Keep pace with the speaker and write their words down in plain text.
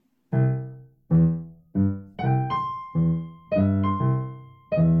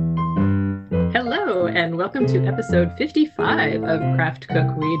Hello, and welcome to episode 55 of Craft, Cook,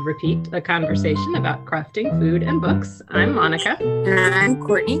 Read, Repeat, a conversation about crafting, food, and books. I'm Monica. And I'm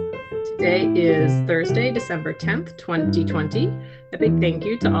Courtney. Today is Thursday, December 10th, 2020. A big thank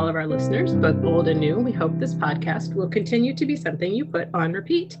you to all of our listeners, both old and new. We hope this podcast will continue to be something you put on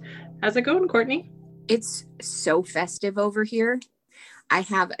repeat. How's it going, Courtney? It's so festive over here. I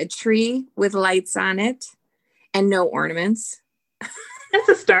have a tree with lights on it and no ornaments. That's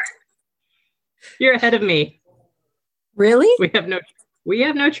a start. You're ahead of me. Really? We have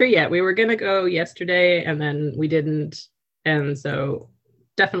no tree yet. We were going to go yesterday and then we didn't. And so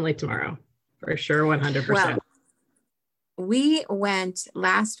definitely tomorrow for sure. 100%. Well, we went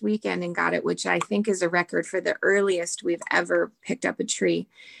last weekend and got it, which I think is a record for the earliest we've ever picked up a tree.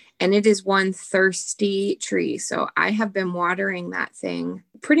 And it is one thirsty tree. So I have been watering that thing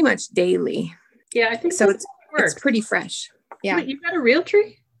pretty much daily. Yeah, I think so. It's pretty fresh. Yeah. Wait, you got a real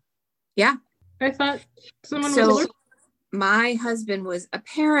tree? Yeah. I thought someone was allergic. My husband was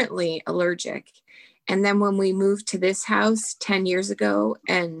apparently allergic. And then when we moved to this house 10 years ago,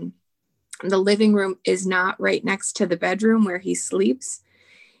 and the living room is not right next to the bedroom where he sleeps,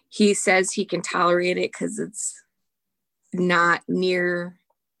 he says he can tolerate it because it's not near.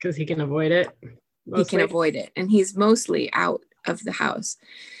 Because he can avoid it. Mostly. He can avoid it. And he's mostly out of the house.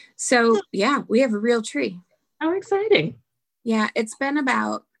 So yeah, we have a real tree. How exciting. Yeah, it's been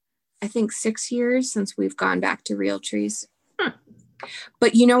about, I think, 6 years since we've gone back to real trees. Huh.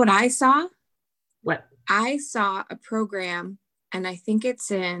 But you know what I saw? What? I saw a program, and I think it's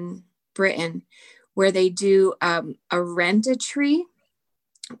in Britain, where they do a rent-a-tree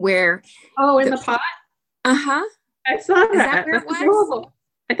where... Oh, in the pot? Uh-huh. I saw that. Is that where it was? Adorable.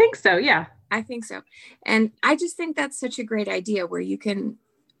 I think so, yeah. I think so. And I just think that's such a great idea where you can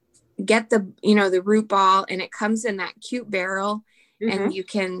get the root ball, and it comes in that cute barrel, and you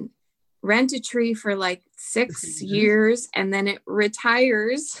can rent a tree for like 6 years, and then it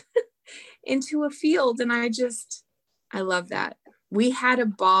retires into a field. And I love that. We had a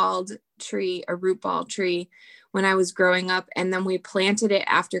root ball tree when I was growing up, and then we planted it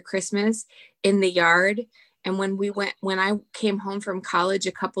after Christmas in the yard. And when I came home from college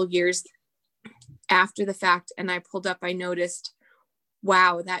a couple years after the fact, and I pulled up, I noticed,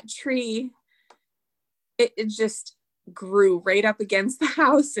 wow, that tree, it just grew right up against the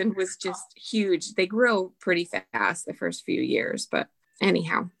house and was just huge. They grow pretty fast the first few years, but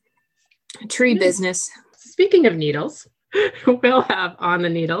anyhow, tree business. Speaking of needles, we'll have on the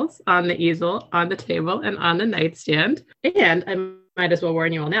needles, on the easel, on the table, and on the nightstand. And I might as well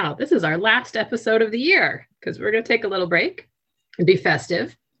warn you all now, this is our last episode of the year because we're going to take a little break and be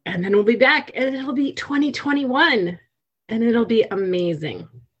festive. And then we'll be back and it'll be 2021 and it'll be amazing,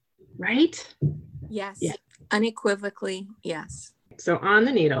 right? Yes. Yeah. Unequivocally, yes. So on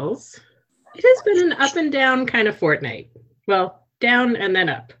the needles, it has been an up and down kind of fortnight. Well, down and then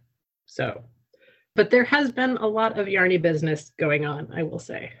up. But there has been a lot of yarny business going on, I will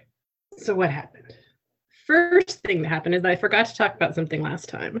say. So what happened? First thing that happened is I forgot to talk about something last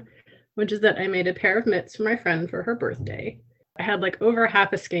time, which is that I made a pair of mitts for my friend for her birthday. I had like over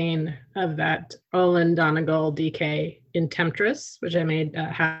half a skein of that Olin Donegal DK in Temptress, which I made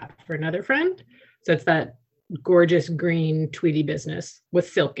half for another friend. So it's that gorgeous green tweedy business with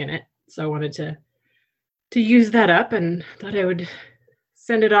silk in it. So I wanted to use that up and thought I would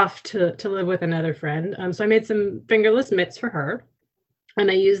send it off to live with another friend. So I made some fingerless mitts for her.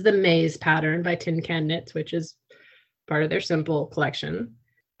 And I used the Maze pattern by Tin Can Knits, which is part of their simple collection.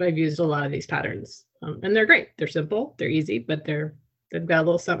 I've used a lot of these patterns. And they're great. They're simple, they're easy, but they've got a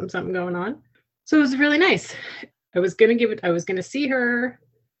little something going on. So it was really nice. I was going to see her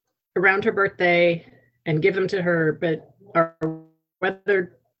around her birthday and give them to her, but our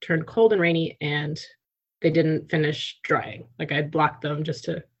weather turned cold and rainy and they didn't finish drying. Like I blocked them just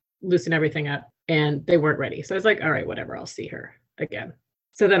to loosen everything up and they weren't ready. So I was like, all right, whatever, I'll see her again.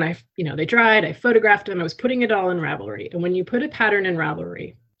 So then they dried, I photographed them. I was putting it all in Ravelry. And when you put a pattern in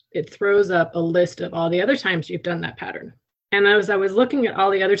Ravelry, it throws up a list of all the other times you've done that pattern. And as I was looking at all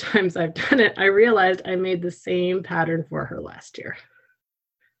the other times I've done it, I realized I made the same pattern for her last year.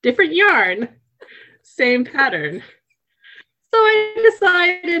 Different yarn, same pattern. So I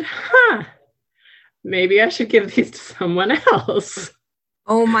decided, maybe I should give these to someone else.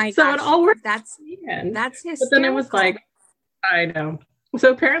 Oh my gosh. So it all worked. That's hysterical. But then it was like, I know.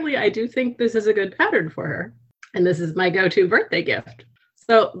 So apparently I do think this is a good pattern for her. And this is my go-to birthday gift.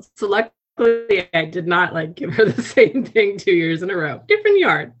 So luckily I did not give her the same thing 2 years in a row. Different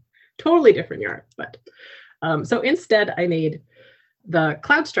yarn, totally different yarn. But so instead I made the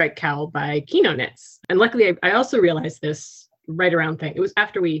Cloud Strike cowl by Kino Knits. And luckily I also realized this right around it was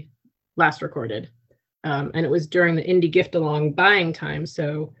after we last recorded. And it was during the indie gift along buying time.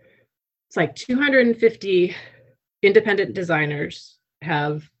 So it's like 250 independent designers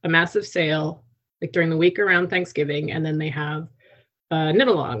have a massive sale like during the week around Thanksgiving. And then they have a knit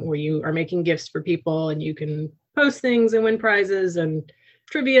along where you are making gifts for people and you can post things and win prizes and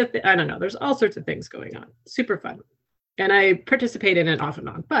trivia. I don't know. There's all sorts of things going on. Super fun. And I participated in it off and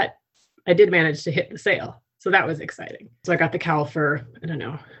on, but I did manage to hit the sale. So that was exciting. So I got the cowl for, I don't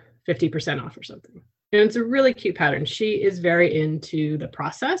know, 50% off or something. And it's a really cute pattern. She is very into the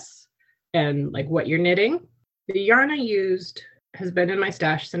process and like what you're knitting. The yarn I used has been in my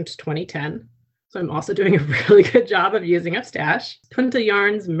stash since 2010. So I'm also doing a really good job of using up stash. Punta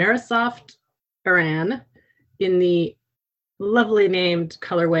Yarns Marasoft Aran in the lovely named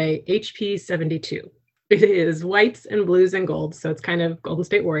colorway HP72. It is whites and blues and golds. So it's kind of Golden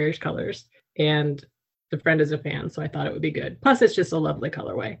State Warriors colors. And the friend is a fan, so I thought it would be good. Plus, it's just a lovely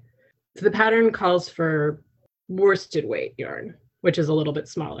colorway. So the pattern calls for worsted weight yarn, which is a little bit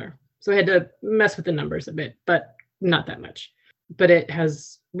smaller. So I had to mess with the numbers a bit, but not that much. But it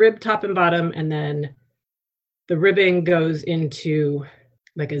has rib top and bottom, and then the ribbing goes into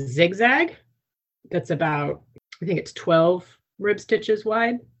like a zigzag that's about, I think it's 12 rib stitches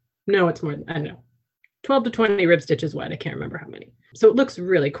wide. No, it's more than, I don't know, 12 to 20 rib stitches wide. I can't remember how many. So it looks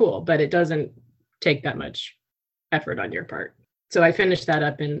really cool, but it doesn't take that much effort on your part. So I finished that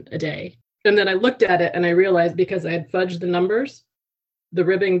up in a day. And then I looked at it and I realized because I had fudged the numbers, the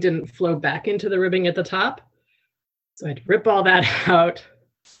ribbing didn't flow back into the ribbing at the top. So I had to rip all that out.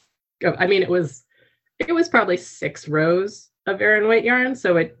 I mean, it was probably 6 rows of Aran weight yarn.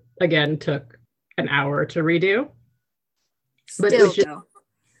 So it, again, took an hour to redo. But it was just,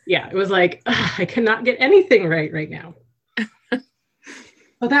 yeah, it was like, I cannot get anything right now.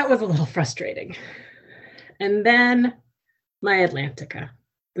 Well, that was a little frustrating. And then my Atlantica.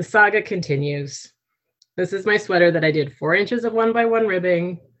 The saga continues. This is my sweater that I did 4 inches of 1x1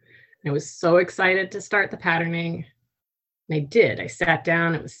 ribbing. I was so excited to start the patterning. And I did. I sat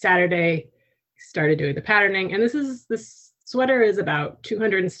down. It was Saturday. Started doing the patterning. And this sweater is about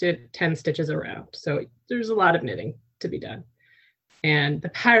 210 stitches around. So there's a lot of knitting to be done. And the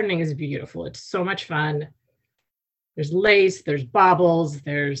patterning is beautiful. It's so much fun. There's lace, there's bobbles,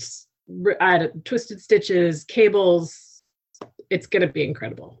 there's twisted stitches, cables. It's going to be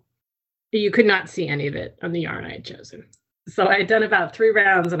incredible. You could not see any of it on the yarn I had chosen. So I had done about 3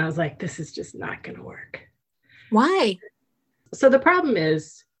 rounds and I was like, this is just not going to work. Why? So the problem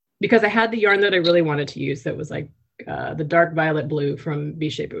is because I had the yarn that I really wanted to use that was like the dark violet blue from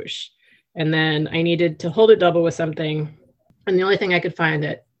Biche Bouche. And then I needed to hold it double with something. And the only thing I could find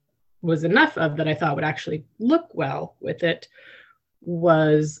that was enough of that I thought would actually look well with it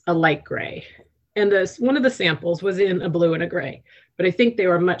was a light gray. And one of the samples was in a blue and a gray, but I think they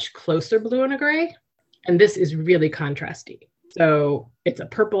were much closer blue and a gray. And this is really contrasty. So it's a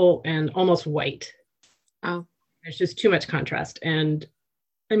purple and almost white. Oh. There's just too much contrast. And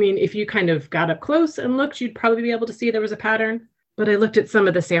I mean, if you kind of got up close and looked, you'd probably be able to see there was a pattern. But I looked at some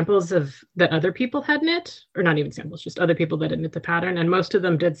of the samples that other people had knit, or not even samples, just other people that had knit the pattern, and most of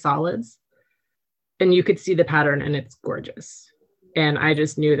them did solids. And you could see the pattern and it's gorgeous. And I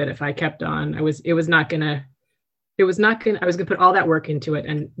just knew that if I kept on, I was gonna put all that work into it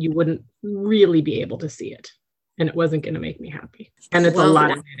and you wouldn't really be able to see it. And it wasn't gonna make me happy. And it's a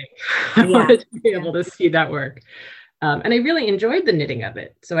lot of knitting. I wanted to be able to see that work. And I really enjoyed the knitting of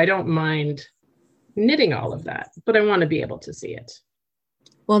it. So I don't mind knitting all of that, but I want to be able to see it.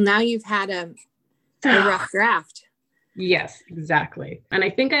 Well, now you've had a rough draft. Yes, exactly. And I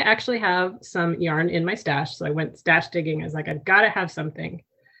think I actually have some yarn in my stash. So I went stash digging. I was like, I've got to have something.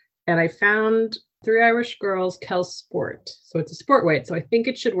 And I found 3 Irish Girls Kel Sport. So it's a sport weight. So I think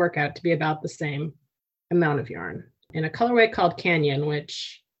it should work out to be about the same amount of yarn in a colorway called Canyon,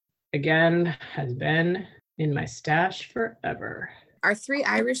 which again has been in my stash forever. Are 3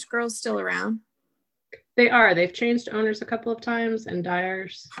 Irish Girls still around? They are. They've changed owners a couple of times and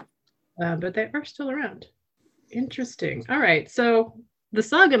dyers, but they are still around. Interesting. All right. So the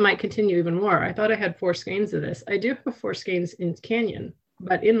saga might continue even more. I thought I had 4 skeins of this. I do have 4 skeins in Canyon,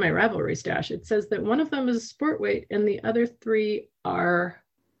 but in my Ravelry stash, it says that one of them is sport weight and the other 3 are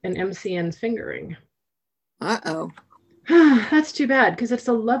an MCN fingering. Uh-oh. That's too bad because it's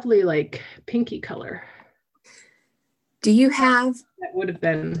a lovely like pinky color. Do you have that would have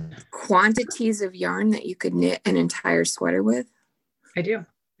been quantities of yarn that you could knit an entire sweater with? I do.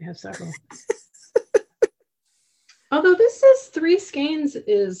 I have several. Although this says 3 skeins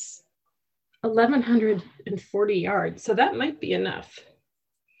is 1,140 yards, so that might be enough.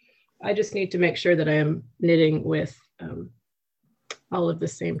 I just need to make sure that I am knitting with all of the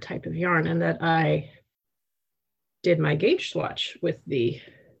same type of yarn and that I did my gauge swatch with the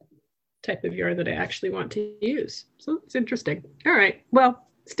type of yarn that I actually want to use. So it's interesting. All right. Well,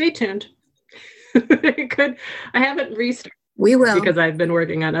 stay tuned. I haven't restarted. We will. Because I've been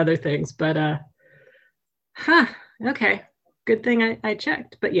working on other things, but okay. Good thing I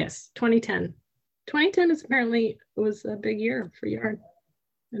checked. But yes, 2010. 2010 is apparently was a big year for yarn.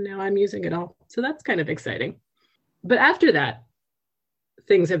 And now I'm using it all. So that's kind of exciting. But after that,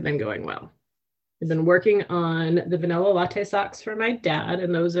 things have been going well. I've been working on the vanilla latte socks for my dad,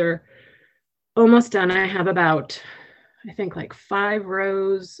 and those are almost done. I have about, I think, like 5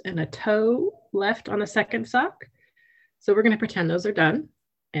 rows and a toe left on the second sock. So we're going to pretend those are done.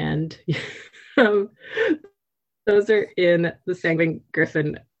 And those are in the Sanguine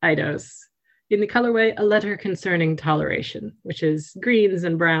Griffin Eidos in the colorway A Letter Concerning Toleration, which is greens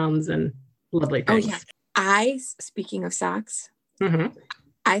and browns and lovely things. Oh, yeah. Speaking of socks,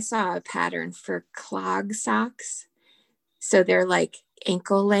 I saw a pattern for clog socks. So they're like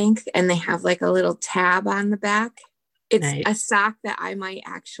ankle length and they have like a little tab on the back. It's nice. A sock that I might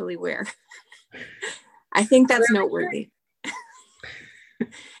actually wear. I think that's noteworthy.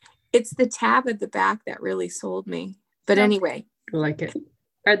 It's the tab at the back that really sold me. But anyway. I like it.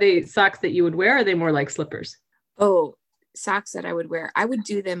 Are they socks that you would wear, or are they more like slippers? Oh, socks that I would wear. I would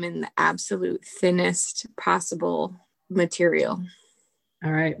do them in the absolute thinnest possible material.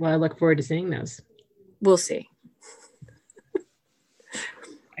 All right. Well, I look forward to seeing those. We'll see.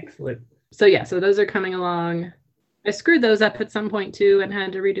 Excellent. So yeah, so those are coming along. I screwed those up at some point too and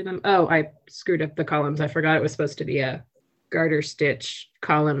had to redo them. Oh, I screwed up the columns. I forgot it was supposed to be a garter stitch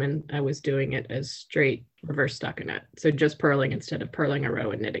column and I was doing it as straight reverse stockinette. So just purling instead of purling a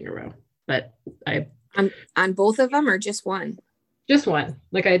row and knitting a row. But I on both of them or just one? Just one.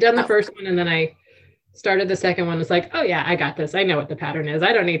 Like I had done the first one and then I started the second one. It's like, oh yeah, I got this. I know what the pattern is.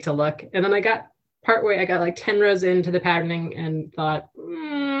 I don't need to look. And then I got partway, I got like 10 rows into the patterning and thought,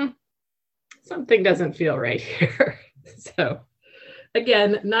 something doesn't feel right here. So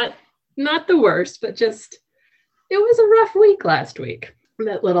again, not the worst, but just, it was a rough week last week.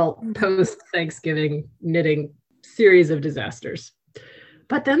 That little post-Thanksgiving knitting series of disasters.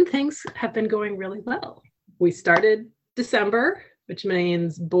 But then things have been going really well. We started December, which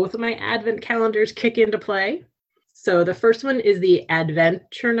means both of my advent calendars kick into play. So the first one is the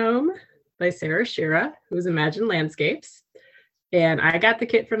Adventure Gnome by Sarah Shira, who's Imagine Landscapes. And I got the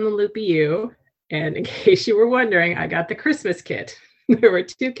kit from the Loopy U. And in case you were wondering, I got the Christmas kit. There were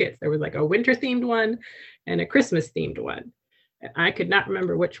 2 kits. There was like a winter themed one and a Christmas themed one. And I could not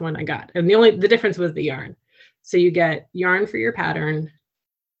remember which one I got. And the difference was the yarn. So you get yarn for your pattern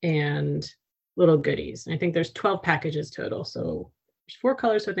and little goodies. And I think there's 12 packages total. So there's 4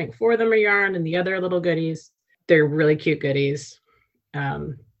 colors. So I think 4 of them are yarn and the other little goodies. They're really cute goodies.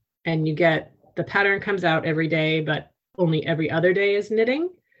 And you get, the pattern comes out every day, but only every other day is knitting.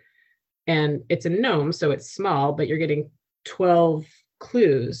 And it's a gnome, so it's small, but you're getting 12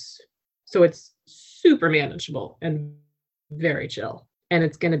 clues. So it's super manageable and very chill. And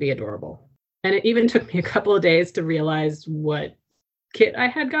it's going to be adorable. And it even took me a couple of days to realize what kit I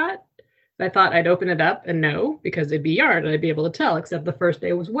had got. I thought I'd open it up and no, because it'd be yarn and I'd be able to tell, except the first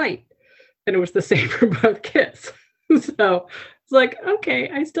day was white. And it was the same for both kits. So it's like, okay,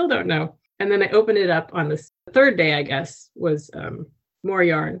 I still don't know. And then I opened it up on the 3rd day, I guess, was more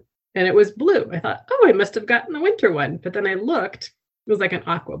yarn. And it was blue. I thought, oh, I must have gotten the winter one. But then I looked, it was like an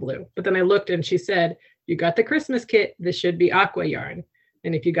aqua blue. But then I looked and she said, you got the Christmas kit, this should be aqua yarn.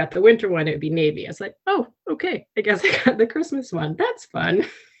 And if you got the winter one, it would be navy. I was like, oh, okay, I guess I got the Christmas one. That's fun.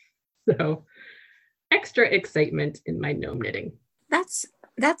 So extra excitement in my gnome knitting. That's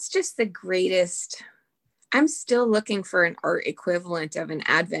just the greatest. I'm still looking for an art equivalent of an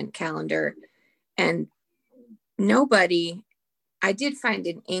advent calendar. And I did find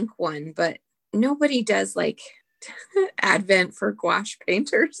an ink one, but nobody does like advent for gouache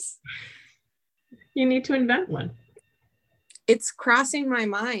painters. You need to invent one. It's crossing my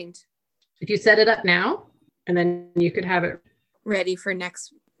mind. If you set it up now, and then you could have it ready for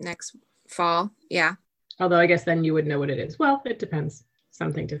next fall. Yeah. Although I guess then you would know what it is. Well, it depends.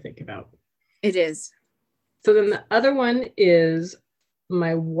 Something to think about. It is. So then the other one is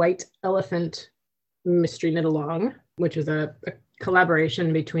my White Elephant Mystery Knit Along, which is a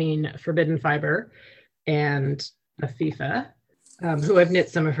collaboration between Forbidden Fiber and Afifa, who I've knit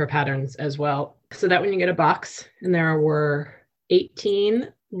some of her patterns as well. So that when you get a box, and there were 18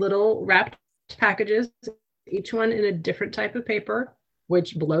 little wrapped packages, each one in a different type of paper,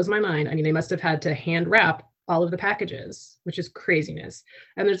 which blows my mind. I mean, they must have had to hand wrap all of the packages, which is craziness.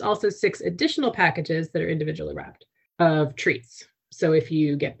 And there's also 6 additional packages that are individually wrapped of treats. So if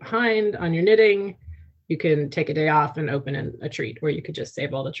you get behind on your knitting, you can take a day off and open a treat, or you could just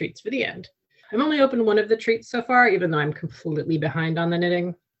save all the treats for the end. I've only opened one of the treats so far, even though I'm completely behind on the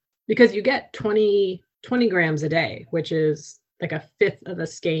knitting, because you get 20 grams a day, which is like a fifth of a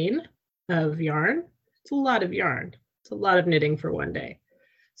skein of yarn. It's a lot of yarn. It's a lot of knitting for one day.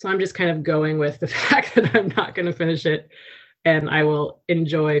 So I'm just kind of going with the fact that I'm not going to finish it, and I will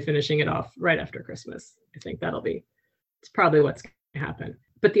enjoy finishing it off right after Christmas. I think it's probably what's going to happen.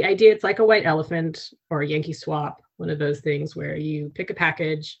 But the idea, it's like a white elephant or a Yankee swap, one of those things where you pick a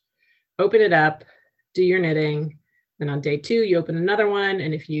package, open it up, do your knitting. And on day 2, you open another one.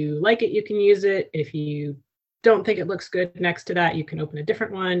 And if you like it, you can use it. If you don't think it looks good next to that, you can open a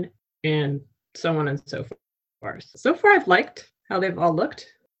different one, and so on and so forth. So far, I've liked how they've all looked.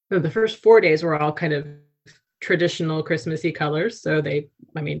 The first 4 days were all kind of traditional Christmassy colors. So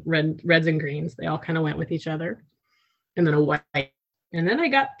reds and greens, they all kind of went with each other. And then a white. And then I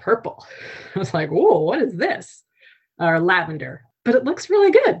got purple. I was like, whoa, what is this? Or lavender. But it looks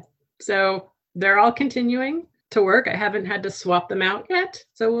really good. So they're all continuing to work. I haven't had to swap them out yet.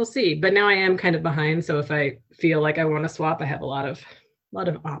 So we'll see. But now I am kind of behind. So if I feel like I want to swap, I have a lot of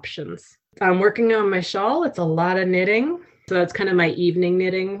options. I'm working on my shawl. It's a lot of knitting. So that's kind of my evening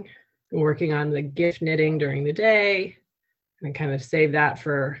knitting. I'm working on the gift knitting during the day, and kind of save that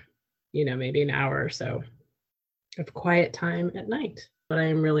for, maybe an hour or so of quiet time at night. But I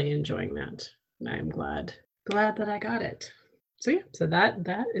am really enjoying that. And I'm glad that I got it. So yeah, so that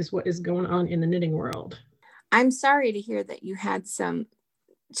is what is going on in the knitting world. I'm sorry to hear that you had some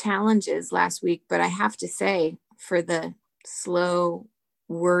challenges last week, but I have to say, for the slow,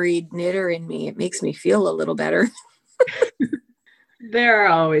 worried knitter in me, it makes me feel a little better. There are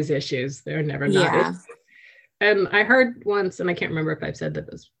always issues. They're never not. Yeah. And I heard once, and I can't remember if I've said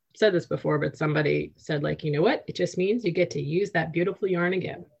this before, but somebody said, like, you know what? It just means you get to use that beautiful yarn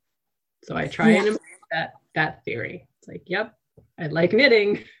again. So I try and embrace that theory. It's like, yep, I like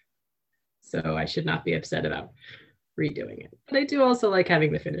knitting, so I should not be upset about redoing it. But I do also like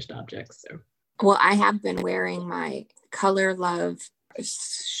having the finished objects. So, well, I have been wearing my Color Love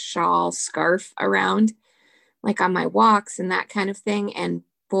shawl scarf around, like on my walks and that kind of thing. And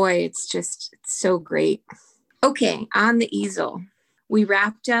boy, it's so great. Okay, on the easel. We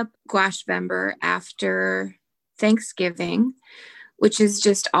wrapped up Gouachevember after Thanksgiving, which is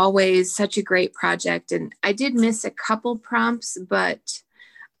just always such a great project. And I did miss a couple prompts, but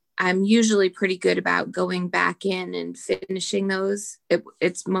I'm usually pretty good about going back in and finishing those.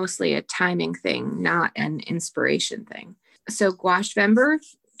 It's mostly a timing thing, not an inspiration thing. So Gouachevember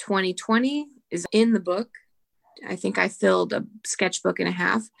 2020 is in the book. I think I filled a sketchbook and a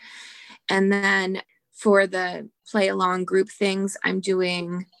half. And then for the play along group things, I'm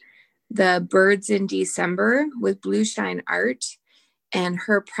doing the Birds in December with Blueshine Art. And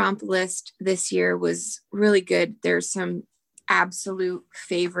her prompt list this year was really good. There's some absolute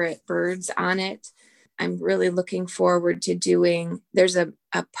favorite birds on it. I'm really looking forward to there's a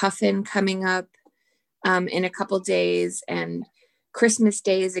puffin coming up in a couple days, and Christmas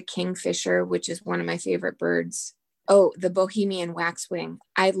Day is a kingfisher, which is one of my favorite birds. Oh, the Bohemian waxwing.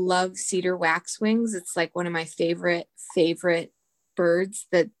 I love cedar waxwings. It's like one of my favorite birds.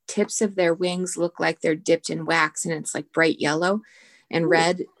 The tips of their wings look like they're dipped in wax, and it's like bright yellow and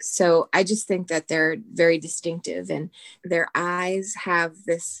red. So I just think that they're very distinctive, and their eyes have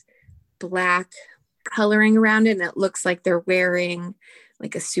this black coloring around it, and it looks like they're wearing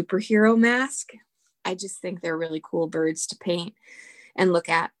like a superhero mask. I just think they're really cool birds to paint and look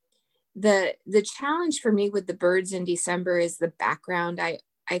at. The challenge for me with the Birds in December is the background. I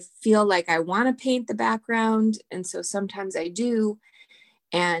feel like I want to paint the background, and so sometimes I do.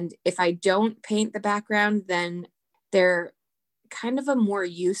 And if I don't paint the background, then they're kind of a more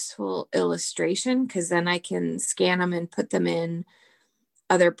useful illustration, because then I can scan them and put them in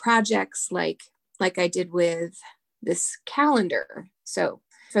other projects like I did with this calendar. So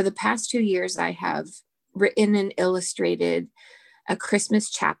for the past 2 years, I have written and illustrated a Christmas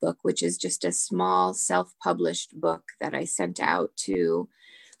chapbook, which is just a small self-published book that I sent out to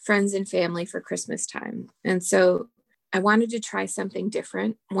friends and family for Christmas time. And so I wanted to try something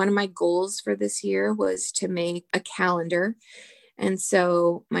different. One of my goals for this year was to make a calendar. And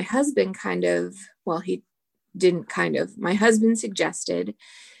so my husband my husband suggested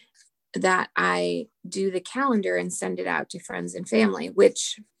that I do the calendar and send it out to friends and family,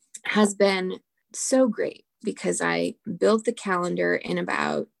 which has been so great because I built the calendar in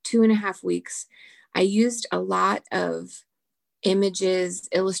about 2.5 weeks. I used a lot of images,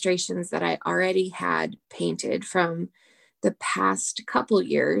 illustrations that I already had painted from the past couple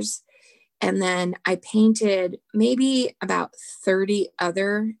years. And then I painted maybe about 30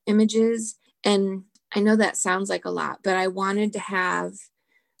 other images. And I know that sounds like a lot, but I wanted to have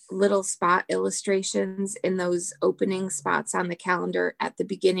little spot illustrations in those opening spots on the calendar at the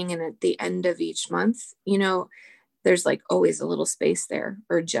beginning and at the end of each month. You know, there's like always a little space there,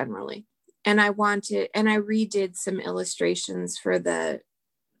 or generally. And I redid some illustrations for the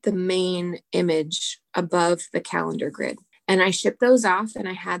main image above the calendar grid. And I shipped those off and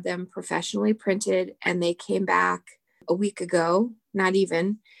I had them professionally printed, and they came back a week ago, not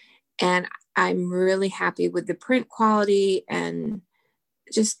even. And I'm really happy with the print quality and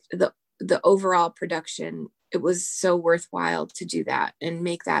just the overall production. It was so worthwhile to do that and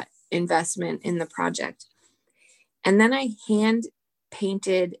make that investment in the project. And then I hand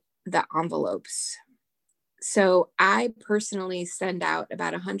painted the envelopes. So I personally send out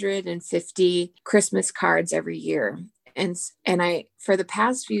about 150 Christmas cards every year. And I, for the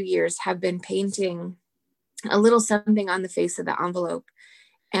past few years, have been painting a little something on the face of the envelope.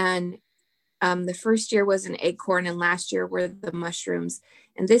 And the first year was an acorn, and last year were the mushrooms.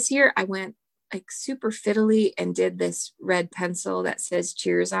 And this year I went like super fiddly and did this red pencil that says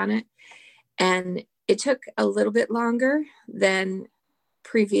cheers on it. And it took a little bit longer than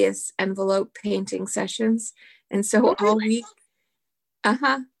previous envelope painting sessions. And so all week, it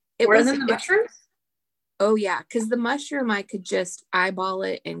More was than the mushrooms? Oh yeah, because the mushroom I could just eyeball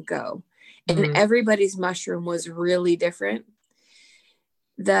it and go. And everybody's mushroom was really different.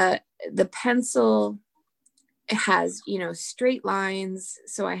 The pencil has, you know, straight lines.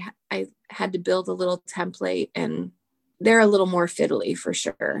 So I had to build a little template, and they're a little more fiddly for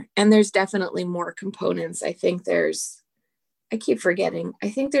sure. And there's definitely more components. I keep forgetting. I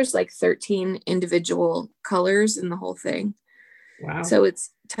think there's like 13 individual colors in the whole thing. Wow. So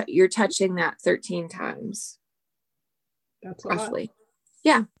it's, you're touching that 13 times. That's roughly. Lot.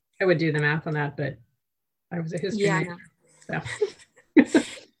 Yeah. I would do the math on that, but I was a history major. So.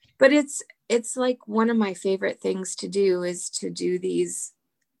 But it's like one of my favorite things to do is to do these.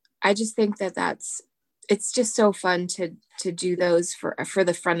 I just think it's just so fun to do those for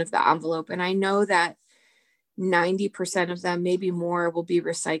the front of the envelope. And I know that 90% of them, maybe more, will be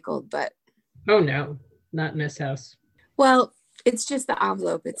recycled, but. Oh no, not in this house. Well, it's just the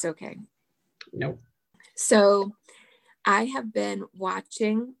envelope. It's okay. Nope. So I have been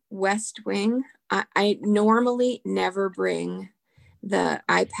watching West Wing. I normally never bring the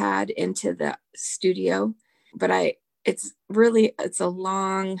iPad into the studio, but it's a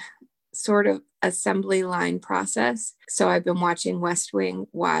long sort of assembly line process. So I've been watching West Wing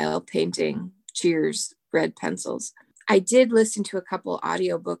while painting Cheers red pencils. I did listen to a couple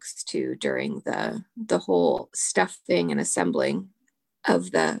audiobooks too during the whole stuffing and assembling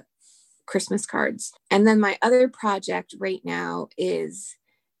of the Christmas cards. And then my other project right now is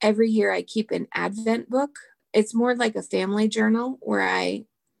every year I keep an Advent book. It's more like a family journal where I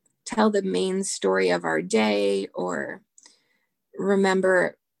tell the main story of our day or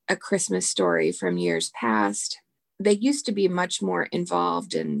remember a Christmas story from years past. They used to be much more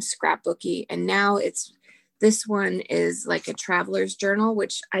involved and scrapbooky, and now this one is like a traveler's journal,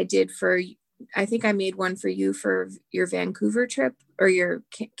 which I did I think I made one for you for your Vancouver trip or your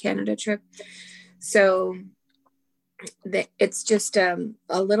Canada trip. So it's just a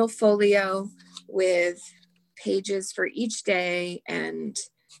little folio with pages for each day and,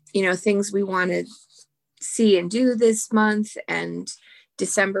 you know, things we want to see and do this month, and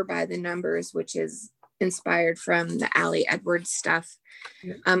December by the numbers, which is inspired from the Ali Edwards stuff.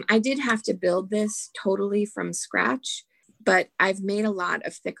 I did have to build this totally from scratch, but I've made a lot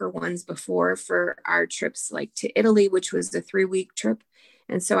of thicker ones before for our trips, like to Italy, which was a 3-week trip.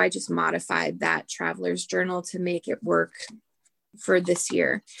 And so I just modified that traveler's journal to make it work for this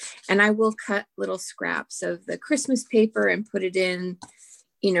year. And I will cut little scraps of the Christmas paper and put it in,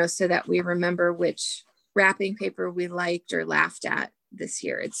 you know, so that we remember which wrapping paper we liked or laughed at this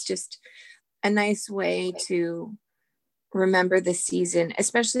year. It's just a nice way to remember the season,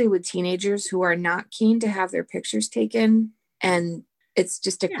 especially with teenagers who are not keen to have their pictures taken. And it's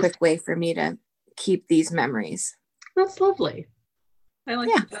just a quick way for me to keep these memories. That's lovely. I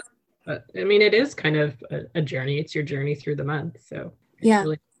like that. But I mean, it is kind of a journey. It's your journey through the month. So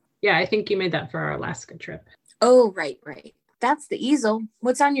really, I think you made that for our Alaska trip. Oh, right. That's the easel.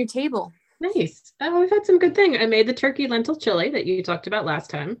 What's on your table? Nice. Oh, we've had some good thing. I made the turkey lentil chili that you talked about last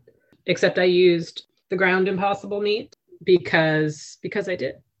time, except I used the ground impossible meat because I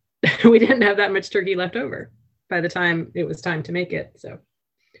did. We didn't have that much turkey left over by the time it was time to make it. So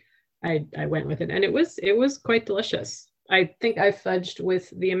I went with it, and it was quite delicious. I think I fudged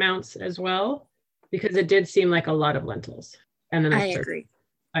with the amounts as well because it did seem like a lot of lentils. And then I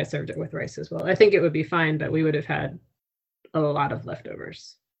served it with rice as well. I think it would be fine, but we would have had a lot of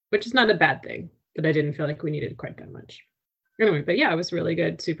leftovers, which is not a bad thing. but I didn't feel like we needed quite that much. Anyway, but yeah, it was really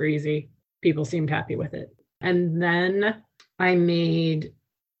good, super easy. People seemed happy with it. And then I made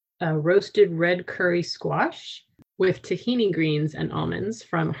a roasted red curry squash with tahini greens and almonds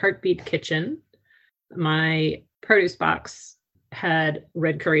from Heartbeat Kitchen. My produce box had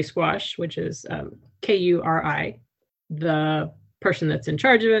red curry squash, which is Kuri. The person that's in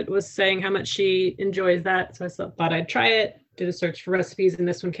charge of it was saying how much she enjoys that. So I thought I'd try it, did a search for recipes, and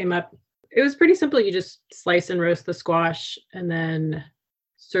this one came up. It was pretty simple. You just slice and roast the squash and then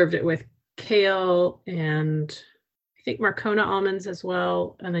served it with kale and I think Marcona almonds as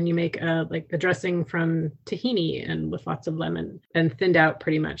well. And then you make like the dressing from tahini and with lots of lemon and thinned out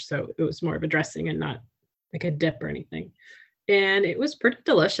pretty much. So it was more of a dressing and not like a dip or anything. And it was pretty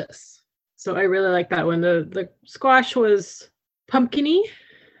delicious. So I really like that one. The squash was pumpkin-y.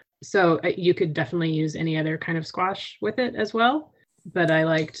 So you could definitely use any other kind of squash with it as well. But I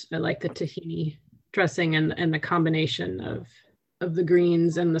liked the tahini dressing and the combination of the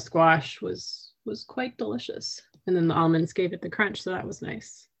greens and the squash was quite delicious. And then the almonds gave it the crunch, so that was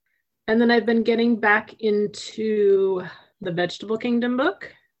nice. And then I've been getting back into the Vegetable Kingdom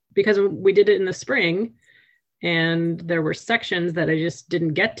book because we did it in the spring and there were sections that I just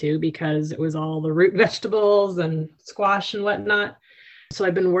didn't get to because it was all the root vegetables and squash and whatnot. So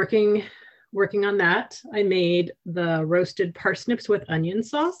I've been working on that. I made the roasted parsnips with onion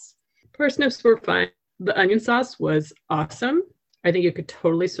sauce. Parsnips were fine. The onion sauce was awesome. I think you could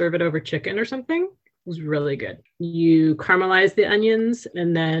totally serve it over chicken or something. It was really good. You caramelize the onions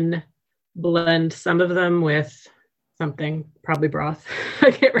and then blend some of them with something, probably broth. I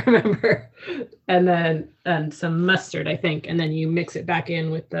can't remember. And some mustard, I think. And then you mix it back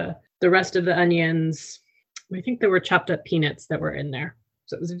in with the rest of the onions. I think there were chopped up peanuts that were in there.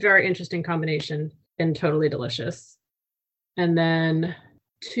 So it was a very interesting combination and totally delicious. And then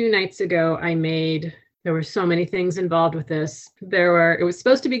 2 nights ago, there were so many things involved with this. It was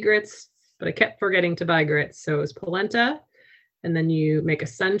supposed to be grits, but I kept forgetting to buy grits. So it was polenta. And then you make a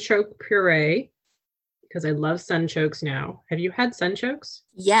sunchoke puree because I love sunchokes now. Have you had sunchokes?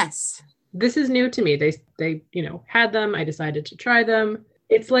 Yes. This is new to me. They had them. I decided to try them.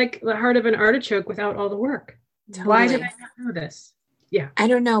 It's like the heart of an artichoke without all the work. Totally. Why did I not know this? Yeah. I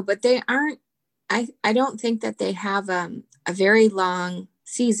don't know, but they aren't, I don't think that they have a very long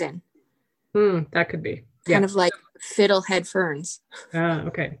season. That could be. Kind of like fiddlehead ferns.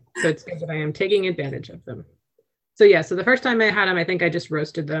 Okay. So it's good that I am taking advantage of them. So yeah, so the first time I had them, I think I just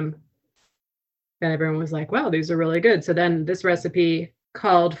roasted them. And everyone was like, wow, these are really good. So then this recipe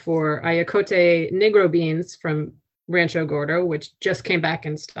called for Ayacote Negro beans from Rancho Gordo, which just came back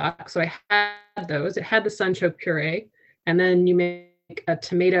in stock. So I had those. It had the sunchoke puree. And then you make a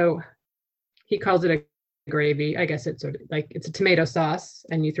tomato, he calls it a gravy. I guess it's sort of like it's a tomato sauce.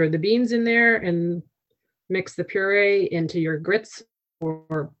 And you throw the beans in there and mix the puree into your grits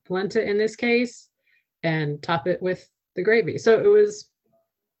or polenta in this case, and top it with the gravy. So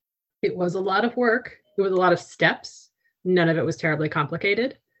it was a lot of work. It was a lot of steps. None of it was terribly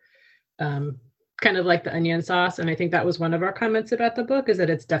complicated. Kind of like the onion sauce. And I think that was one of our comments about the book, is that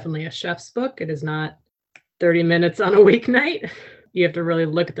it's definitely a chef's book. It is not 30 minutes on a weeknight. You have to really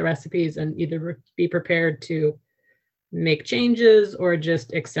look at the recipes and either be prepared to make changes or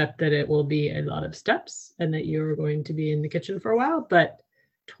just accept that it will be a lot of steps and that you're going to be in the kitchen for a while, but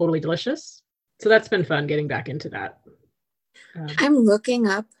totally delicious. So that's been fun getting back into that. I'm looking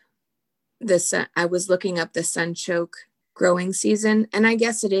up I was looking up the sunchoke growing season, and I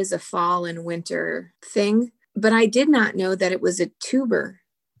guess it is a fall and winter thing, but I did not know that it was a tuber.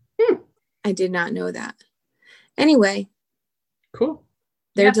 I did not know that. Anyway. Cool.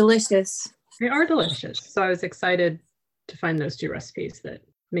 They're delicious. They are delicious. So I was excited to find those 2 recipes that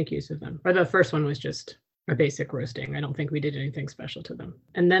make use of them. Or the first one was just a basic roasting. I don't think we did anything special to them.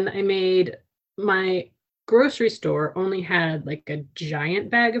 And then I made, my grocery store only had like a giant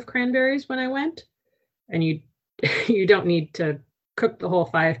bag of cranberries when I went. And you don't need to cook the whole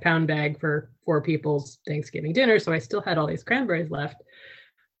 5-pound bag for 4 people's Thanksgiving dinner. So I still had all these cranberries left.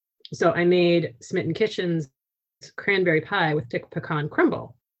 So I made Smitten Kitchen's cranberry pie with thick pecan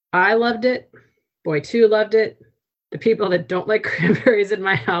crumble. I loved it. Boy 2 loved it. The people that don't like cranberries in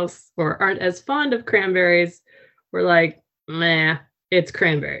my house or aren't as fond of cranberries were like, meh, it's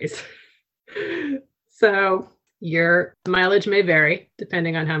cranberries. So your mileage may vary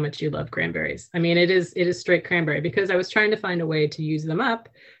depending on how much you love cranberries. I mean, it is straight cranberry because I was trying to find a way to use them up.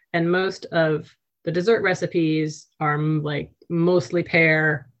 And most of the dessert recipes are like mostly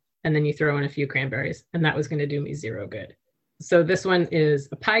pear, and then you throw in a few cranberries, and that was going to do me 0 good. So this one is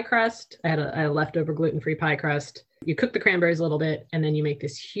a pie crust. I had a leftover gluten-free pie crust. You cook the cranberries a little bit, and then you make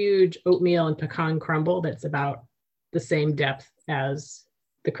this huge oatmeal and pecan crumble that's about the same depth as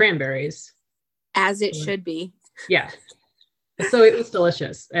the cranberries. As it should be. Yeah. So it was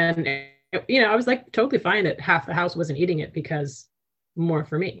delicious. And, I was like totally fine that half the house wasn't eating it because more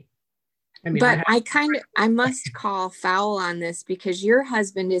for me. I mean, but I must call foul on this because your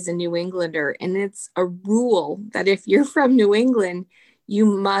husband is a New Englander, and it's a rule that if you're from New England, you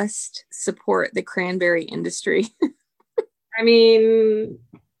must support the cranberry industry. I mean,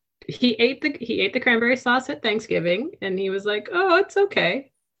 he ate the cranberry sauce at Thanksgiving, and he was like, "Oh, it's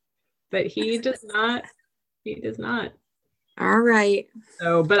okay," but he does not. He does not. All right.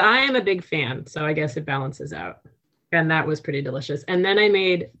 So, but I am a big fan, so I guess it balances out. And that was pretty delicious. And then I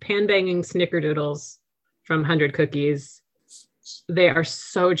made pan-banging snickerdoodles from 100 Cookies. They are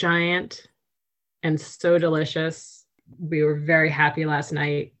so giant and so delicious. We were very happy last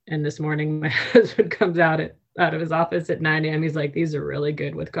night. And this morning, my husband comes out of his office at 9 a.m. He's like, "These are really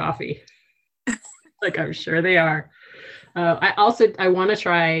good with coffee." Like, I'm sure they are. I want to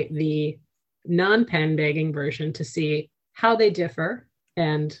try the non-pan-banging version to see how they differ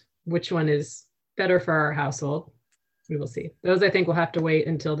and which one is better for our household. We will see. Those I think will have to wait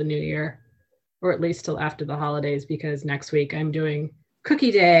until the new year, or at least till after the holidays, because next week I'm doing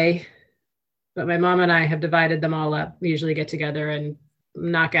cookie day, but my mom and I have divided them all up. We usually get together and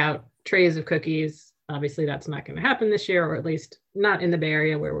knock out trays of cookies. Obviously that's not going to happen this year, or at least not in the Bay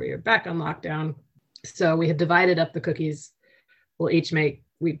Area where we are back on lockdown. So we have divided up the cookies. We'll each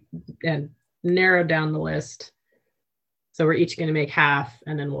and narrowed down the list. So we're each going to make half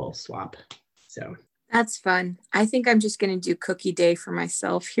and then we'll swap. So that's fun. I think I'm just going to do cookie day for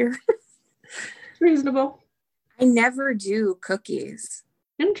myself here. Reasonable. I never do cookies.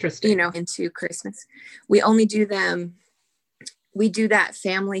 Interesting. Into Christmas. We only do them. We do that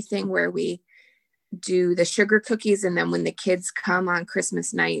family thing where we do the sugar cookies. And then when the kids come on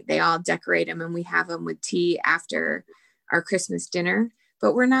Christmas night, they all decorate them and we have them with tea after our Christmas dinner,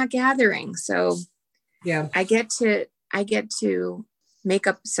 but we're not gathering. So yeah, I get to make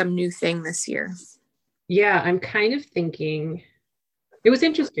up some new thing this year. Yeah, I'm kind of thinking it was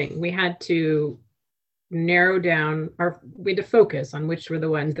interesting. We had to narrow down we had to focus on which were the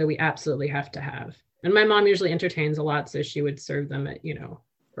ones that we absolutely have to have. And my mom usually entertains a lot, so she would serve them at,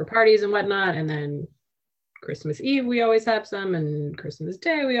 for parties and whatnot. And then Christmas Eve, we always have some, and Christmas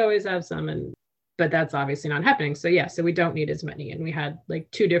Day, we always have some. But that's obviously not happening. So so we don't need as many. And we had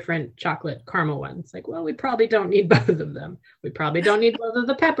like 2 different chocolate caramel ones. Like, well, we probably don't need both of them. We probably don't need both of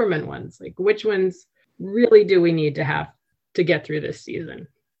the peppermint ones. Like, which ones really do we need to have to get through this season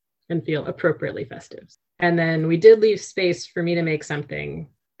and feel appropriately festive? And then we did leave space for me to make something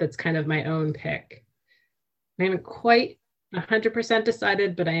that's kind of my own pick. I haven't quite 100%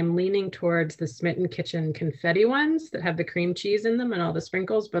 decided, but I am leaning towards the Smitten Kitchen confetti ones that have the cream cheese in them and all the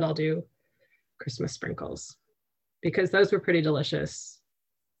sprinkles, but I'll do Christmas sprinkles because those were pretty delicious,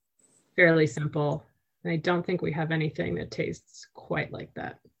 fairly simple. And I don't think we have anything that tastes quite like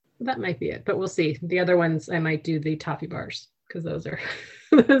that. That might be it, but we'll see. The other ones, I might do the toffee bars because those are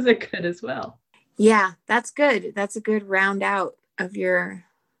good as well. Yeah, that's good. That's a good round out of your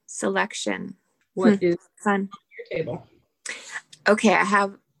selection. What is fun on your table? Okay, I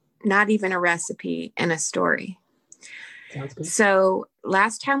have not even a recipe and a story. Sounds good. So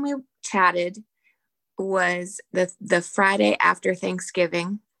last time we chatted was the Friday after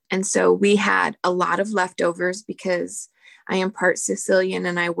Thanksgiving. And so we had a lot of leftovers because I am part Sicilian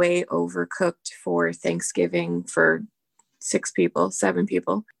and I way overcooked for Thanksgiving for 7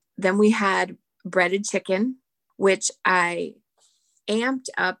 people. Then we had breaded chicken, which I amped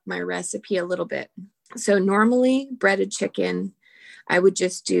up my recipe a little bit. So normally breaded chicken, I would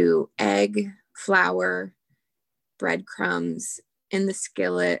just do egg, flour, breadcrumbs in the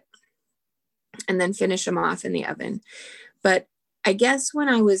skillet, and then finish them off in the oven. But I guess when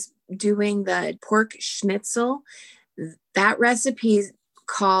I was doing the pork schnitzel, that recipe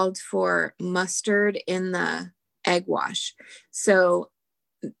called for mustard in the egg wash. So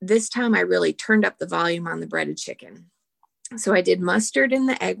this time I really turned up the volume on the breaded chicken. So I did mustard in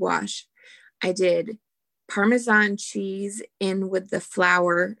the egg wash. I did Parmesan cheese in with the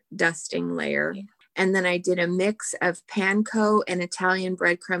flour dusting layer. And then I did a mix of panko and Italian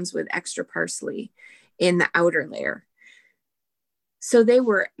breadcrumbs with extra parsley in the outer layer. So they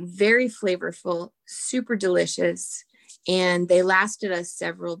were very flavorful, super delicious, and they lasted us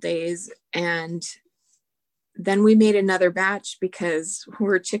several days. And then we made another batch because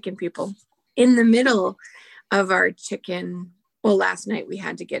we're chicken people. In the middle of our chicken, well, last night we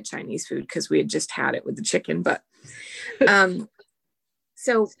had to get Chinese food because we had just had it with the chicken, but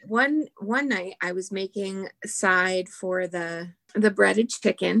So one night I was making a side for the breaded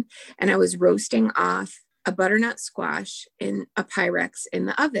chicken, and I was roasting off a butternut squash in a Pyrex in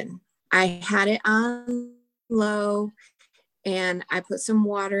the oven. I had it on low, and I put some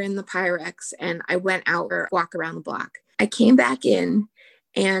water in the Pyrex, and I went out or walk around the block. I came back in,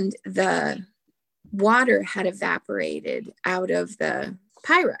 and the water had evaporated out of the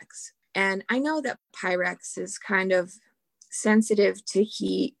Pyrex. And I know that Pyrex is kind of sensitive to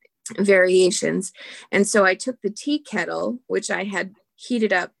heat variations. And so I took the tea kettle, which I had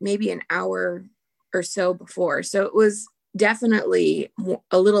heated up maybe an hour or so before. So it was definitely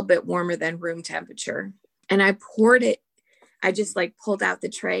a little bit warmer than room temperature. And I poured it. I just like pulled out the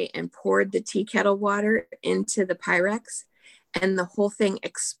tray and poured the tea kettle water into the Pyrex, and the whole thing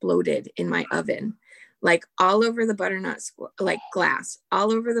exploded in my oven, like all over the butternut, like glass,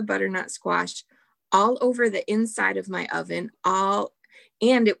 all over the butternut squash, all over the inside of my oven,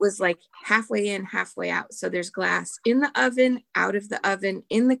 and it was like halfway in, halfway out. So there's glass in the oven, out of the oven,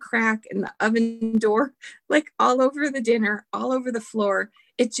 in the crack, in the oven door, like all over the dinner, all over the floor.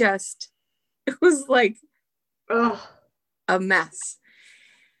 It was like a mess.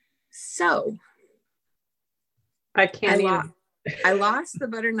 So I lost the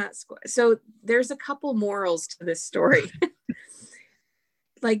butternut squash. So there's a couple morals to this story.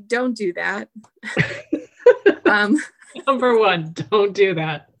 Like, don't do that. Number one, don't do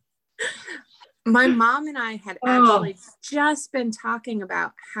that. My mom and I had actually just been talking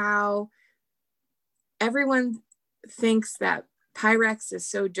about how everyone thinks that Pyrex is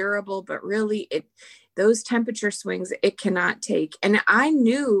so durable, but really those temperature swings, it cannot take. And I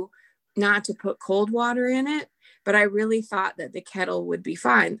knew not to put cold water in it, but I really thought that the kettle would be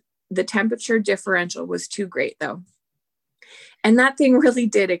fine. The temperature differential was too great though. And that thing really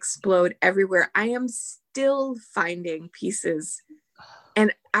did explode everywhere. I am still finding pieces,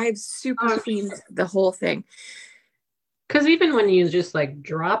 and I've super cleaned the whole thing. Because even when you just like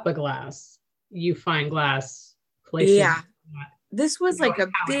drop a glass, you find glass places. Yeah. This was like a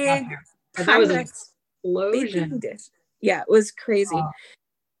big explosion. Dish. Yeah, it was crazy.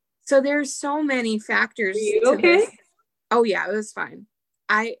 So there's so many factors. Are you okay? This. Oh yeah, it was fine.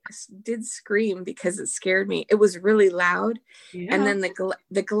 I did scream because it scared me. It was really loud. Yeah. And then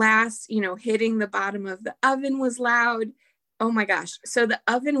the glass, hitting the bottom of the oven was loud. Oh my gosh. So the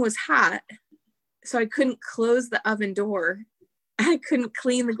oven was hot. So I couldn't close the oven door. I couldn't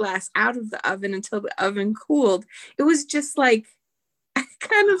clean the glass out of the oven until the oven cooled. It was just like, I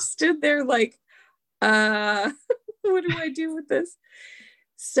kind of stood there like, what do I do with this?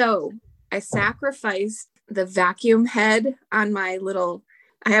 So I sacrificed the vacuum head on my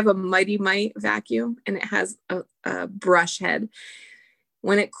I have a Mighty Mite vacuum, and it has a brush head.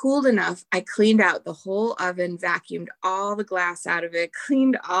 When it cooled enough, I cleaned out the whole oven, vacuumed all the glass out of it,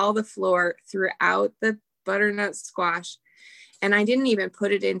 cleaned all the floor, throughout the butternut squash. And I didn't even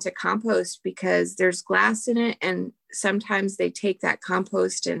put it into compost because there's glass in it. And sometimes they take that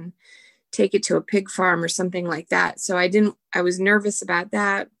compost and take it to a pig farm or something like that. So I was nervous about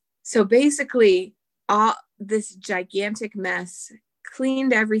that. So basically all this gigantic mess,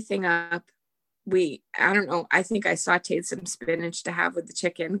 cleaned everything up. I don't know, I think I sauteed some spinach to have with the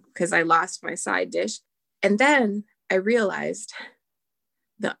chicken because I lost my side dish. And then I realized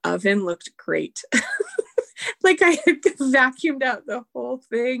the oven looked great. Like I had vacuumed out the whole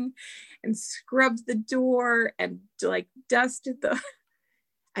thing and scrubbed the door and like dusted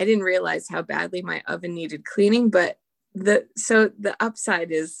I didn't realize how badly my oven needed cleaning, but the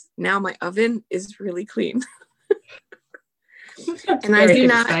upside is now my oven is really clean. And I do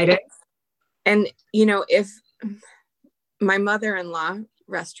not, and if my mother-in-law,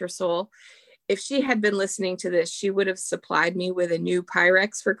 rest her soul, if she had been listening to this, she would have supplied me with a new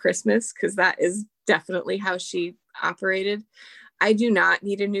Pyrex for Christmas, because that is definitely how she operated. I do not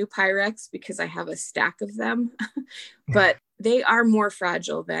need a new Pyrex because I have a stack of them, but they are more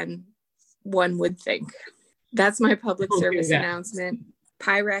fragile than one would think. That's my public service announcement.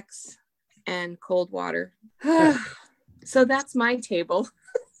 Pyrex and cold water. So that's my table.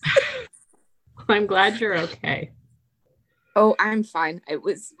 I'm glad you're okay. Oh, I'm fine.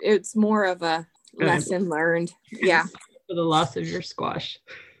 It's more of a lesson learned. Yeah. For the loss of your squash.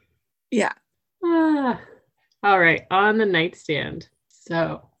 Yeah. All right. On the nightstand.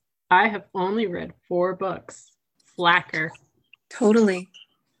 So I have only read 4 books. Slacker. Totally.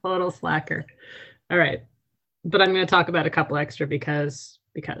 Total slacker. All right. But I'm going to talk about a couple extra because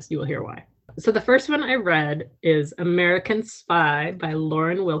you will hear why. So the first one I read is American Spy by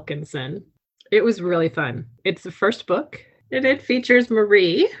Lauren Wilkinson. It was really fun. It's the first book And it features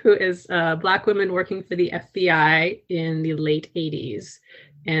Marie, who is a Black woman working for the FBI in the late 80s.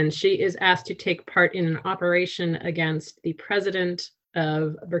 And she is asked to take part in an operation against the president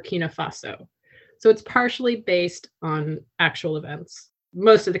of Burkina Faso. So it's partially based on actual events.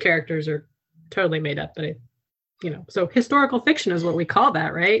 Most of the characters are totally made up, but so historical fiction is what we call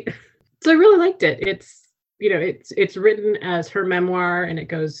that, right? So I really liked it. It's written as her memoir, and it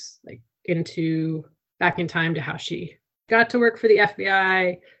goes like into back in time to how she got to work for the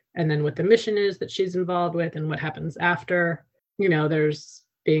FBI, and then what the mission is that she's involved with and what happens after. There's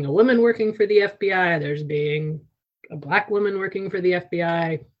being a woman working for the FBI, there's being a Black woman working for the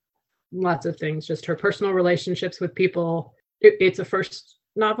FBI, lots of things, just her personal relationships with people. It's a first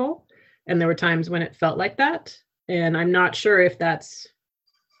novel, and there were times when it felt like that. And I'm not sure if that's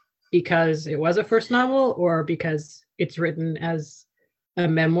because it was a first novel or because it's written as a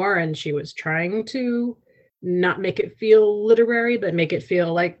memoir and she was trying to not make it feel literary, but make it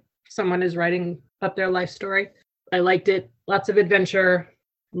feel like someone is writing up their life story. I liked it. Lots of adventure,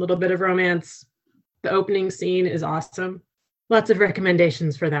 a little bit of romance. The opening scene is awesome. Lots of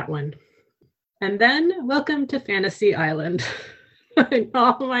recommendations for that one. And then welcome to Fantasy Island.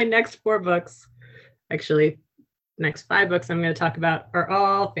 All my next 4 books, actually, next 5 books I'm going to talk about are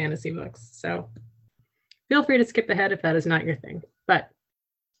all fantasy books. So feel free to skip ahead if that is not your thing. But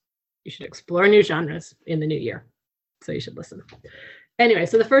you should explore new genres in the new year. So you should listen. Anyway,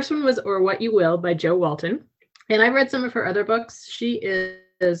 so the first one was Or What You Will by Jo Walton. And I've read some of her other books. She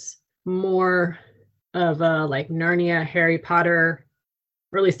is more of a like Narnia, Harry Potter,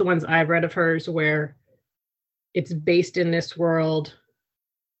 or at least the ones I've read of hers, where it's based in this world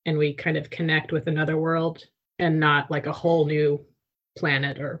and we kind of connect with another world and not like a whole new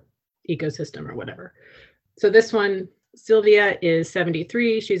planet or ecosystem or whatever. So this one, Sylvia is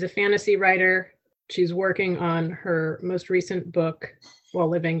 73. She's a fantasy writer. She's working on her most recent book while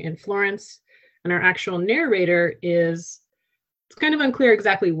living in Florence. And our actual narrator it's kind of unclear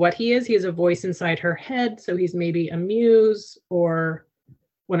exactly what he is. He has a voice inside her head. So he's maybe a muse or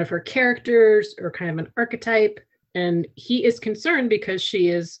one of her characters or kind of an archetype. And he is concerned because she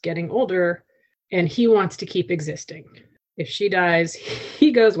is getting older and he wants to keep existing. If she dies,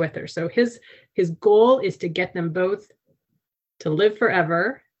 he goes with her. So his goal is to get them both to live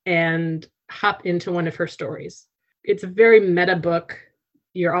forever and hop into one of her stories. It's a very meta book.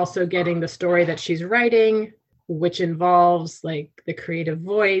 You're also getting the story that she's writing, which involves like the creative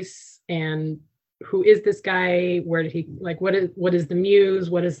voice and who is this guy? Where did he what is the muse?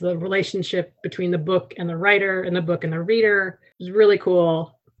 What is the relationship between the book and the writer and the book and the reader? It's really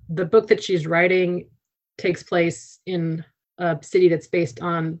cool. The book that she's writing takes place in a city that's based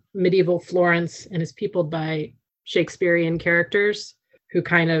on medieval Florence and is peopled by Shakespearean characters who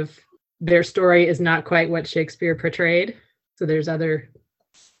kind of, their story is not quite what Shakespeare portrayed. So there's other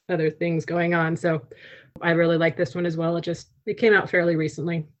things going on. So I really like this one as well. It came out fairly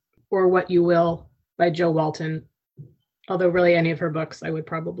recently. Or What You Will by Jo Walton. Although really any of her books I would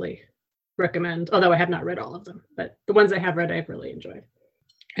probably recommend, although I have not read all of them, but the ones I have read I've really enjoyed.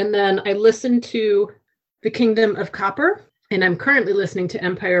 And then I listened to The Kingdom of Copper, and I'm currently listening to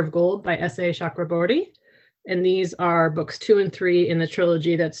Empire of Gold by S.A. Chakraborty. And these are books 2 and 3 in the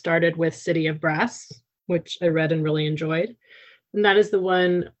trilogy that started with City of Brass, which I read and really enjoyed. And that is the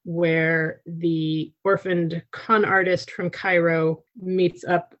one where the orphaned con artist from Cairo meets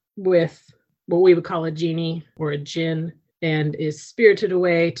up with what we would call a genie or a djinn and is spirited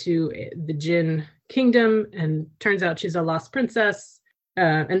away to the djinn kingdom, and turns out she's a lost princess.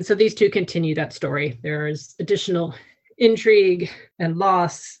 And so these two continue that story. There's additional intrigue and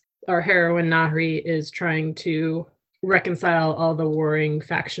loss. Our heroine Nahri is trying to reconcile all the warring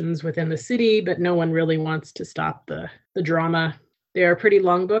factions within the city, but no one really wants to stop the drama. They are pretty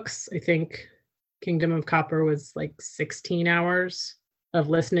long books. I think Kingdom of Copper was like 16 hours of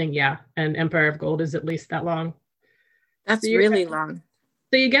listening. Yeah. And Empire of Gold is at least that long. That's really long.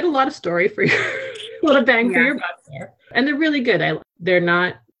 So you get a lot of story for your little bang for your buck there. And they're really good. They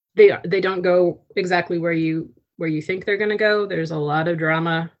don't go exactly where you think they're going to go. There's a lot of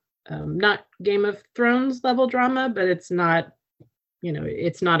drama, not Game of Thrones level drama, but it's not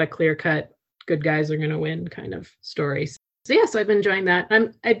a clear cut, good guys are going to win kind of story. So yeah, so I've been enjoying that.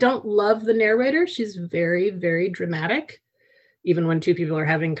 I don't love the narrator. She's very, very dramatic, even when two people are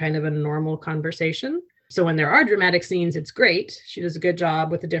having kind of a normal conversation. So when there are dramatic scenes, it's great. She does a good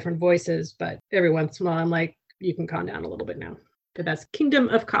job with the different voices, but every once in a while, I'm like, you can calm down a little bit now. But that's Kingdom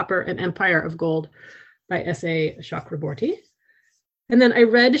of Copper and Empire of Gold by S.A. Chakraborty. And then I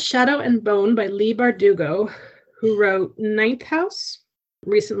read Shadow and Bone by Leigh Bardugo, who wrote Ninth House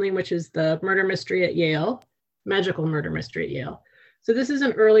recently, which is the murder mystery at Yale. Magical Murder Mystery at Yale. So this is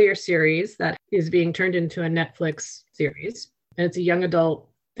an earlier series that is being turned into a Netflix series. And it's a young adult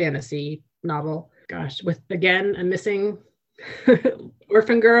fantasy novel. Gosh, with, again, a missing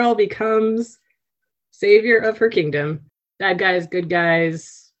orphan girl becomes savior of her kingdom. Bad guys, good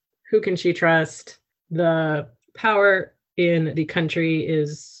guys. Who can she trust? The power in the country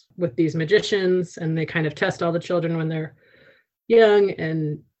is with these magicians, and they kind of test all the children when they're young.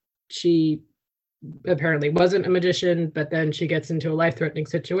 And she apparently wasn't a magician, but then she gets into a life-threatening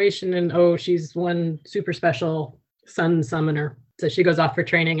situation, and she's one super special sun summoner. So she goes off for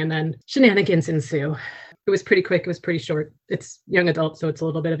training, and then shenanigans ensue. It was pretty quick. It was pretty short. It's young adult, so it's a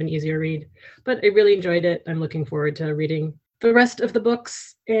little bit of an easier read, but I really enjoyed it. I'm looking forward to reading the rest of the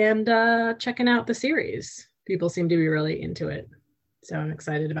books and checking out the series. People seem to be really into it, so I'm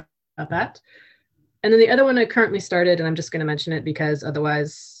excited about that. And then the other one I currently started, and I'm just going to mention it because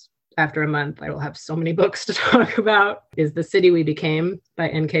otherwise after a month I will have so many books to talk about, is The City We Became by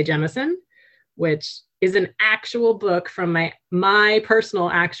N.K. Jemisin, which is an actual book from my personal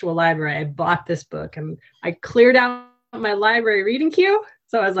actual library. I bought this book and I cleared out my library reading queue.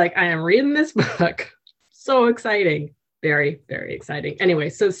 So I was like, I am reading this book. So exciting. Very, very exciting. Anyway,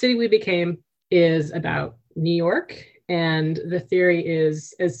 so City We Became is about New York. And the theory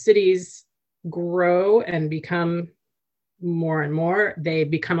is as cities grow and become more and more, they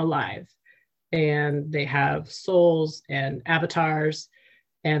become alive and they have souls and avatars.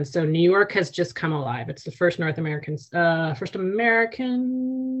 And so New York has just come alive. It's the first American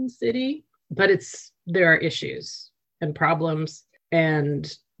city, but there are issues and problems,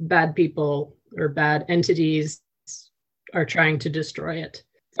 and bad people or bad entities are trying to destroy it.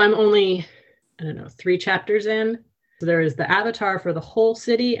 So I'm only, 3 chapters in. So there is the avatar for the whole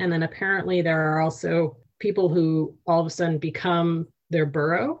city. And then apparently there are also people who all of a sudden become their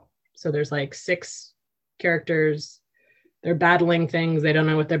burrow. So there's like 6 characters. They're battling things. They don't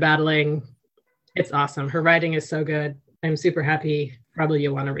know what they're battling. It's awesome. Her writing is so good. I'm super happy. Probably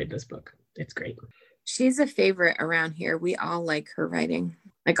you'll want to read this book. It's great. She's a favorite around here. We all like her writing,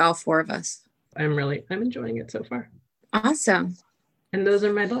 like all 4 of us. I'm enjoying it so far. Awesome. And those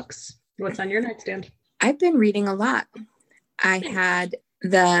are my books. What's on your nightstand? I've been reading a lot. I had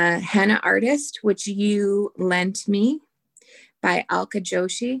The Henna Artist, which you lent me, by Alka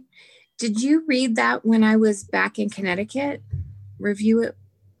Joshi. Did you read that when I was back in Connecticut? Review it?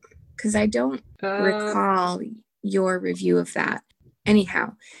 Because I don't recall your review of that.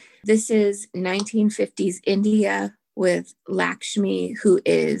 Anyhow, this is 1950s India with Lakshmi, who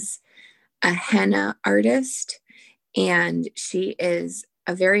is a henna artist. And she is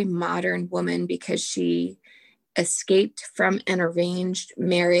a very modern woman because she escaped from an arranged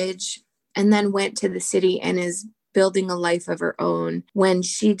marriage and then went to the city and is building a life of her own. When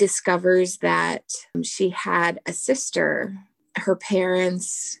she discovers that she had a sister, her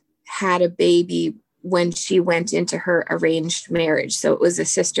parents had a baby when she went into her arranged marriage. So it was a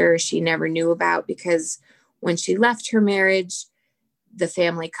sister she never knew about because when she left her marriage, the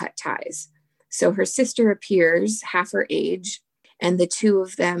family cut ties. So her sister appears, half her age, and the 2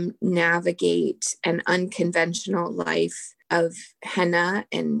 of them navigate an unconventional life of henna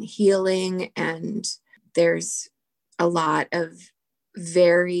and healing. And there's a lot of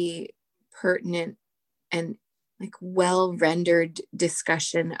very pertinent and like well-rendered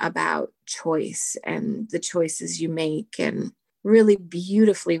discussion about choice and the choices you make, and really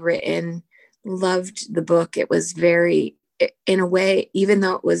beautifully written. Loved the book. It was very, in a way, even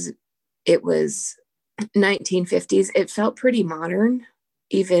though it was 1950s, it felt pretty modern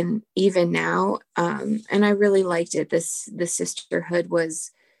even now, and I really liked it. The sisterhood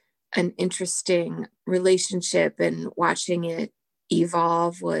was an interesting relationship, and watching it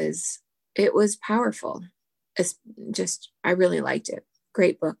evolve was powerful. I really liked it.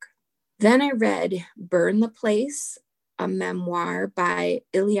 Great book. Then I read Burn the Place, a memoir by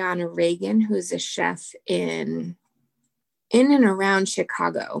Ileana Reagan, who's a chef in and around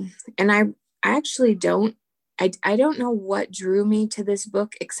Chicago. And I actually don't know what drew me to this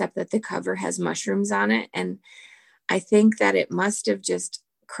book, except that the cover has mushrooms on it. And I think that it must have just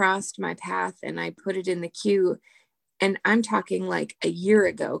crossed my path and I put it in the queue. And I'm talking like a year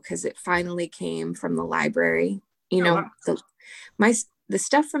ago, because it finally came from the library. The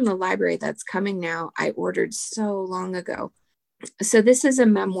stuff from the library that's coming now, I ordered so long ago. So this is a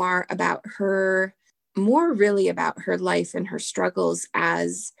memoir about her, more really about her life and her struggles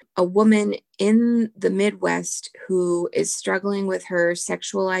as a woman in the Midwest who is struggling with her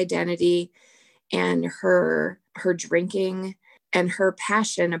sexual identity and her drinking and her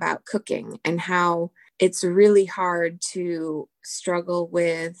passion about cooking, and how it's really hard to struggle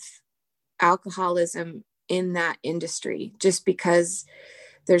with alcoholism in that industry just because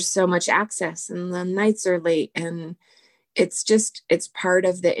there's so much access and the nights are late, and it's part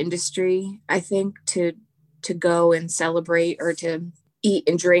of the industry, I think, to go and celebrate or to eat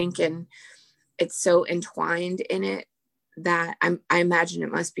and drink, and it's so entwined in it that I imagine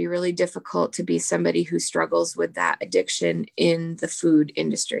it must be really difficult to be somebody who struggles with that addiction in the food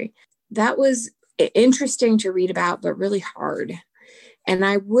industry. That was interesting to read about, but really hard. And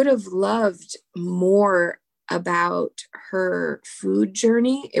I would have loved more about her food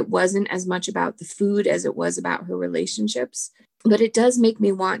journey. It wasn't as much about the food as it was about her relationships, but it does make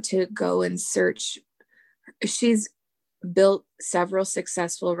me want to go and search. She's built several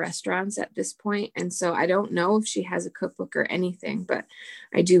successful restaurants at this point, and so I don't know if she has a cookbook or anything, but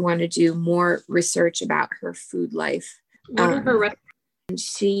I do want to do more research about her food life. What are her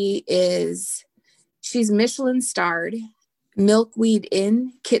restaurants? She's Michelin starred. Milkweed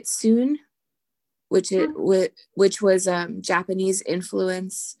Inn Kitsune, which was Japanese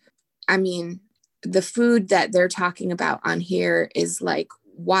influence. I mean, the food that they're talking about on here is like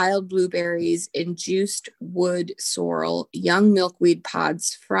wild blueberries in juiced wood sorrel, young milkweed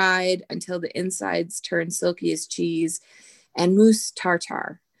pods fried until the insides turn silky as cheese, and mousse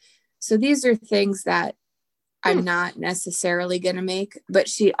tartare. So these are things that I'm not necessarily going to make, but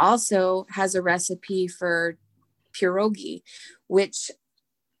she also has a recipe for pierogi, which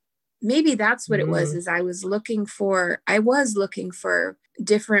maybe that's what it was, is I was looking for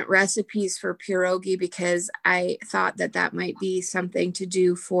different recipes for pierogi because I thought that might be something to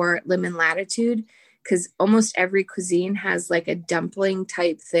do for Lemon Latitude, because almost every cuisine has like a dumpling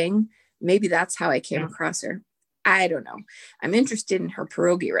type thing. Maybe that's how I came across her. I don't know. I'm interested in her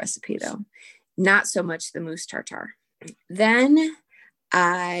pierogi recipe though, not so much the mousse tartare. Then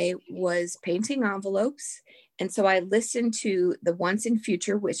I was painting envelopes, and so I listened to The Once and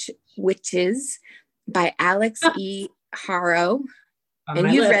Future Witches by Alex E. Harrow.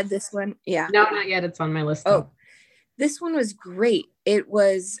 And you've read this one? Yeah. No, not yet. It's on my list. Oh, this one was great. It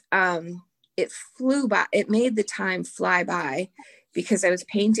was, it flew by. It made the time fly by because I was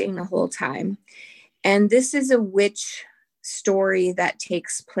painting the whole time. And this is a witch story that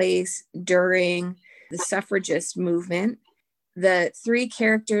takes place during the suffragist movement. The three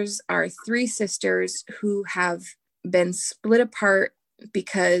characters are three sisters who have been split apart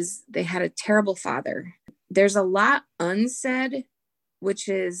because they had a terrible father. There's a lot unsaid, which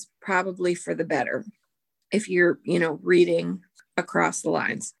is probably for the better if you're, reading across the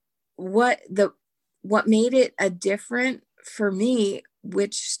lines. What made it a different for me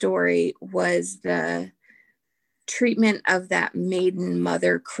witch story was the treatment of that maiden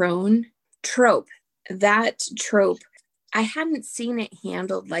mother crone trope. That trope, I hadn't seen it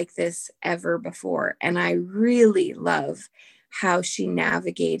handled like this ever before. And I really love how she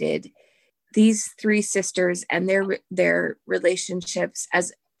navigated these three sisters and their relationships,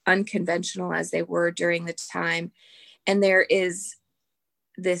 as unconventional as they were during the time. And there is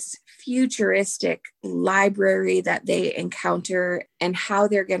this futuristic library that they encounter and how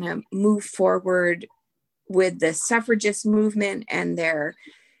they're going to move forward with the suffragist movement and their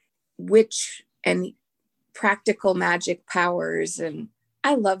witch and practical magic powers. And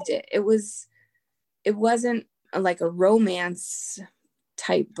I loved it. It wasn't like a romance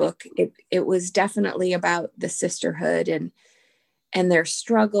type book. It was definitely about the sisterhood and their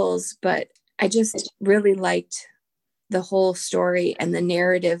struggles, but I just really liked the whole story, and the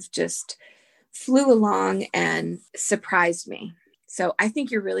narrative just flew along and surprised me. So I think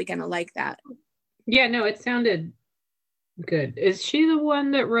you're really going to like that. Yeah, no, it sounded good. Is she the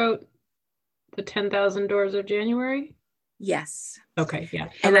one that wrote the 10,000 Doors of January? Yes. Okay, yeah.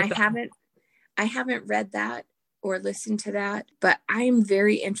 And I haven't read that or listened to that, but I am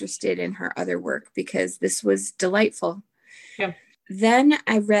very interested in her other work because this was delightful. Yeah. Then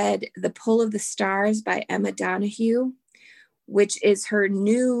I read The Pull of the Stars by Emma Donoghue, which is her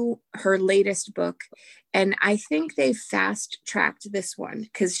latest book. And I think they fast tracked this one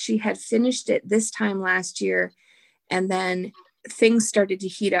because she had finished it this time last year. And then things started to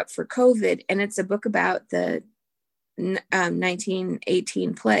heat up for COVID. And it's a book about the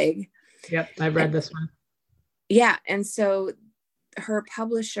 1918 plague. Yep, I read this one. Yeah. And so her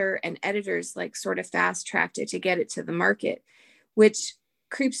publisher and editors like sort of fast tracked it to get it to the market, which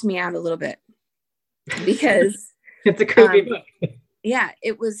creeps me out a little bit because it's a creepy book. Yeah,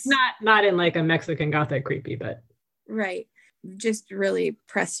 it was not in like a Mexican Gothic creepy, but right. Just really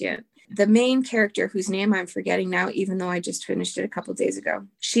prescient. The main character, whose name I'm forgetting now, even though I just finished it a couple of days ago,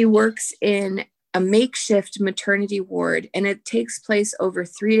 she works in a makeshift maternity ward, and it takes place over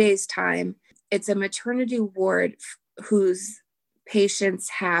 3 days' time. It's a maternity ward whose patients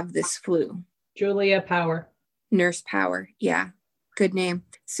have this flu. Julia Power. Nurse Power. Yeah. Good name.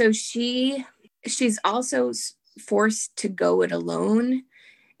 So she's also forced to go it alone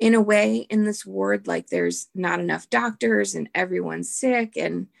in a way in this ward. Like there's not enough doctors and everyone's sick,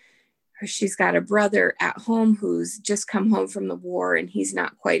 and she's got a brother at home who's just come home from the war and he's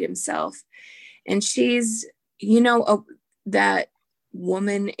not quite himself. And she's, that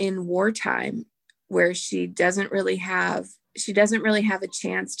woman in wartime where she doesn't really have a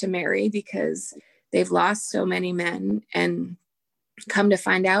chance to marry because they've lost so many men, and come to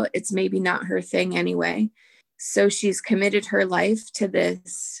find out it's maybe not her thing anyway. So she's committed her life to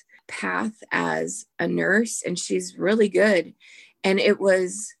this path as a nurse, and she's really good. And it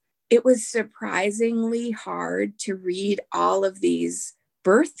was surprisingly hard to read all of these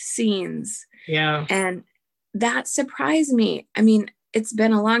birth scenes. Yeah. And that surprised me. I mean, it's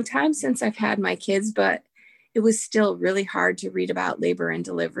been a long time since I've had my kids, but it was still really hard to read about labor and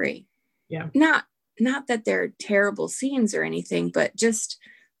delivery. Yeah. Not that they're terrible scenes or anything, but just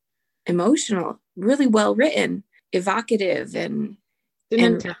emotional, really well written, evocative, and it's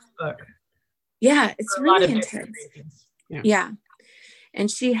an intense book. Yeah, it's really intense. Yeah.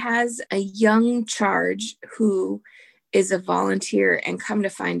 And she has a young charge who is a volunteer and come to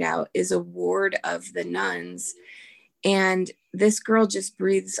find out is a ward of the nuns. And this girl just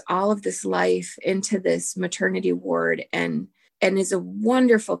breathes all of this life into this maternity ward and is a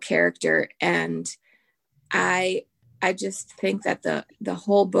wonderful character. And I just think that the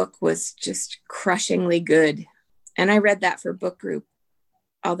whole book was just crushingly good. And I read that for book group,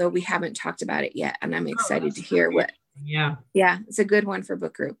 although we haven't talked about it yet. And I'm excited to hear what. Yeah, it's a good one for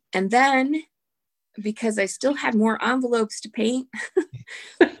book group. And then, because I still had more envelopes to paint,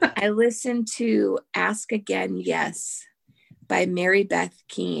 I listened to Ask Again, Yes by Mary Beth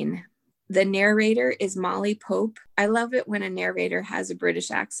Keane. The narrator is Molly Pope. I love it when a narrator has a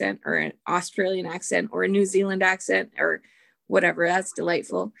British accent or an Australian accent or a New Zealand accent or whatever. That's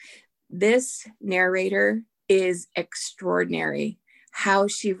delightful. This narrator is extraordinary. How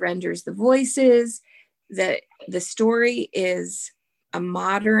she renders the voices. The story is a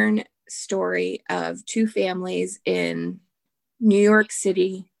modern story of two families in New York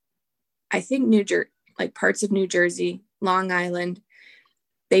City, I think like parts of New Jersey, Long Island.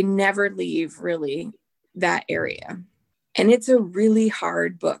 They never leave really that area. And it's a really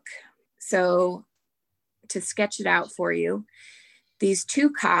hard book. So to sketch it out for you, these two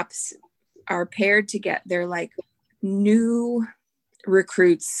cops are paired together. They're like new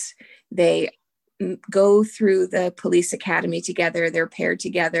recruits. They go through the police academy together. They're paired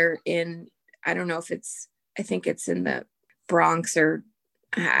together in, I think it's in the Bronx, or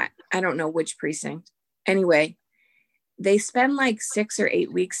I don't know which precinct. Anyway, they spend like 6 or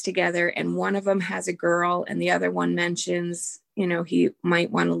 8 weeks together, and one of them has a girl and the other one mentions, he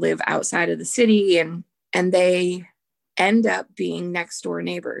might want to live outside of the city, and they end up being next door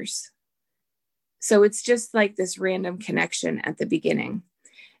neighbors. So it's just like this random connection at the beginning.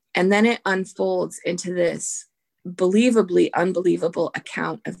 And then it unfolds into this believably unbelievable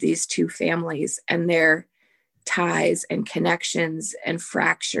account of these two families and their ties and connections and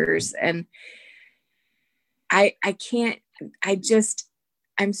fractures. And I'm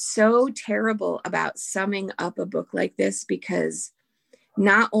so terrible about summing up a book like this, because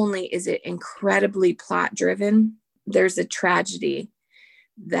not only is it incredibly plot driven, there's a tragedy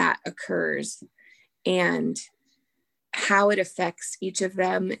that occurs, and how it affects each of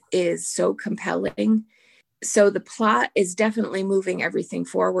them is so compelling. So the plot is definitely moving everything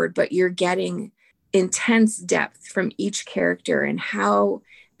forward, but you're getting intense depth from each character and how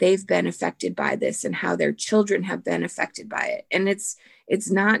they've been affected by this and how their children have been affected by it. And it's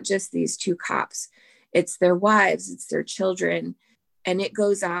not just these two cops, it's their wives, it's their children, and it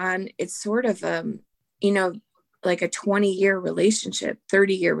goes on. It's sort of, like a 20-year relationship,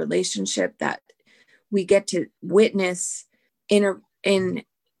 30-year relationship that we get to witness in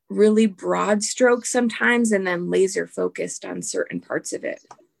really broad strokes sometimes, and then laser focused on certain parts of it.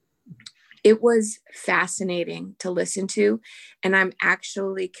 It was fascinating to listen to, and I'm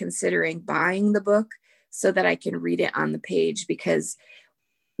actually considering buying the book so that I can read it on the page, because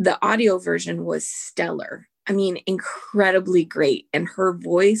the audio version was stellar. I mean, incredibly great. And her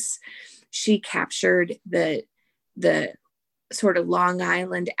voice, she captured the sort of Long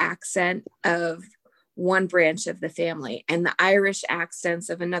Island accent of one branch of the family and the Irish accents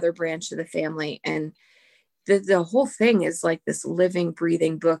of another branch of the family. And the whole thing is like this living,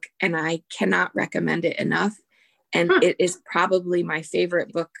 breathing book, and I cannot recommend it enough. And it is probably my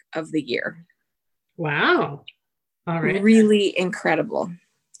favorite book of the year. Wow. All right. Really incredible.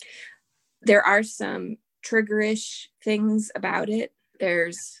 There are some triggerish things about it.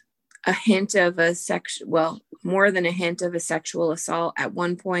 There's a hint of more than a hint of a sexual assault at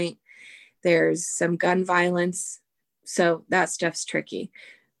one point. There's some gun violence. So that stuff's tricky.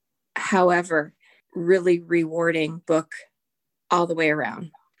 However, really rewarding book all the way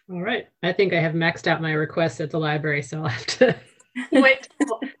around. All right. I think I have maxed out my requests at the library, so I'll have to wait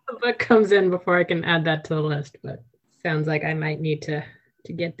till the book comes in before I can add that to the list. But sounds like I might need to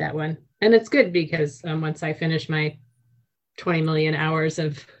get that one. And it's good because once I finish my 20 million hours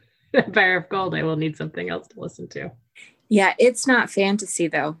of Empire of Gold, I will need something else to listen to. Yeah, it's not fantasy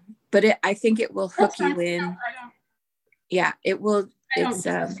though, but I think it will hook you in. Yeah, it will. It's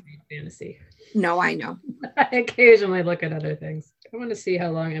fantasy. No, I know. I occasionally look at other things. I want to see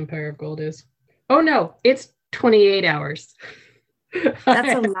how long Empire of Gold is. Oh no, it's 28 hours.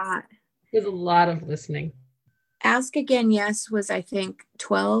 That's a lot. There's a lot of listening. Ask Again Yes was, I think,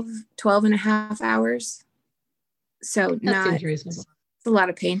 12 and a half hours. So that seems reasonable. It's a lot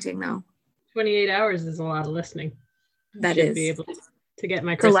of painting though. 28 hours is a lot of listening. That is. Be able to get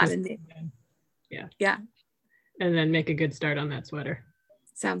my Christmas. Yeah. Yeah. And then make a good start on that sweater.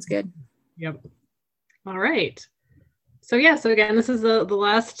 Sounds good. Yep. All right. So again, this is the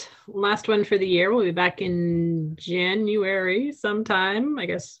last one for the year. We'll be back in January sometime, I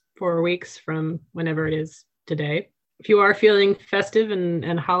guess 4 weeks from whenever it is today. If you are feeling festive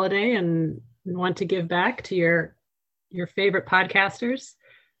and holiday and want to give back to your favorite podcasters,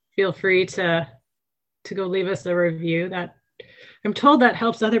 feel free to go leave us a review. That I'm told that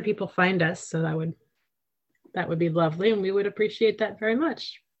helps other people find us. So that would be lovely. And we would appreciate that very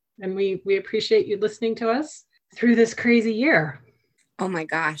much. And we appreciate you listening to us through this crazy year. Oh my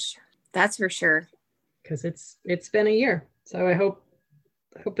gosh, that's for sure. Because it's been a year. So I hope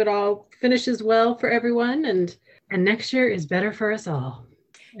it all finishes well for everyone and next year is better for us all.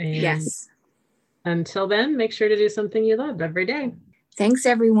 And yes. Until then, make sure to do something you love every day. Thanks,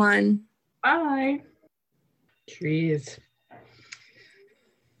 everyone. Bye. Trees.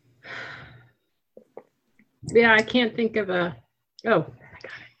 Yeah, I can't think of I got it.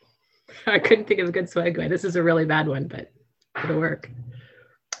 I couldn't think of a good segue. This is a really bad one, but it'll work.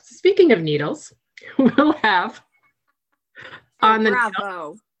 Speaking of needles, we'll have on the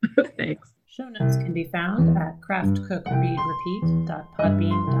Bravo. Thanks. Show notes can be found at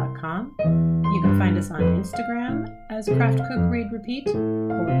craftcookreadrepeat.podbean.com. You can find us on Instagram as craftcookreadrepeat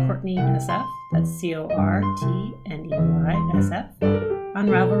or Courtney SF. That's CORTNEYSF. On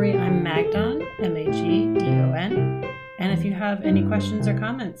Ravelry, I'm Magdon, MAGDON. And if you have any questions or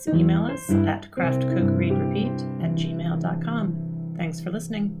comments, email us at craftcookreadrepeat@gmail.com. Thanks for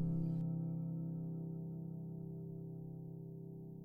listening.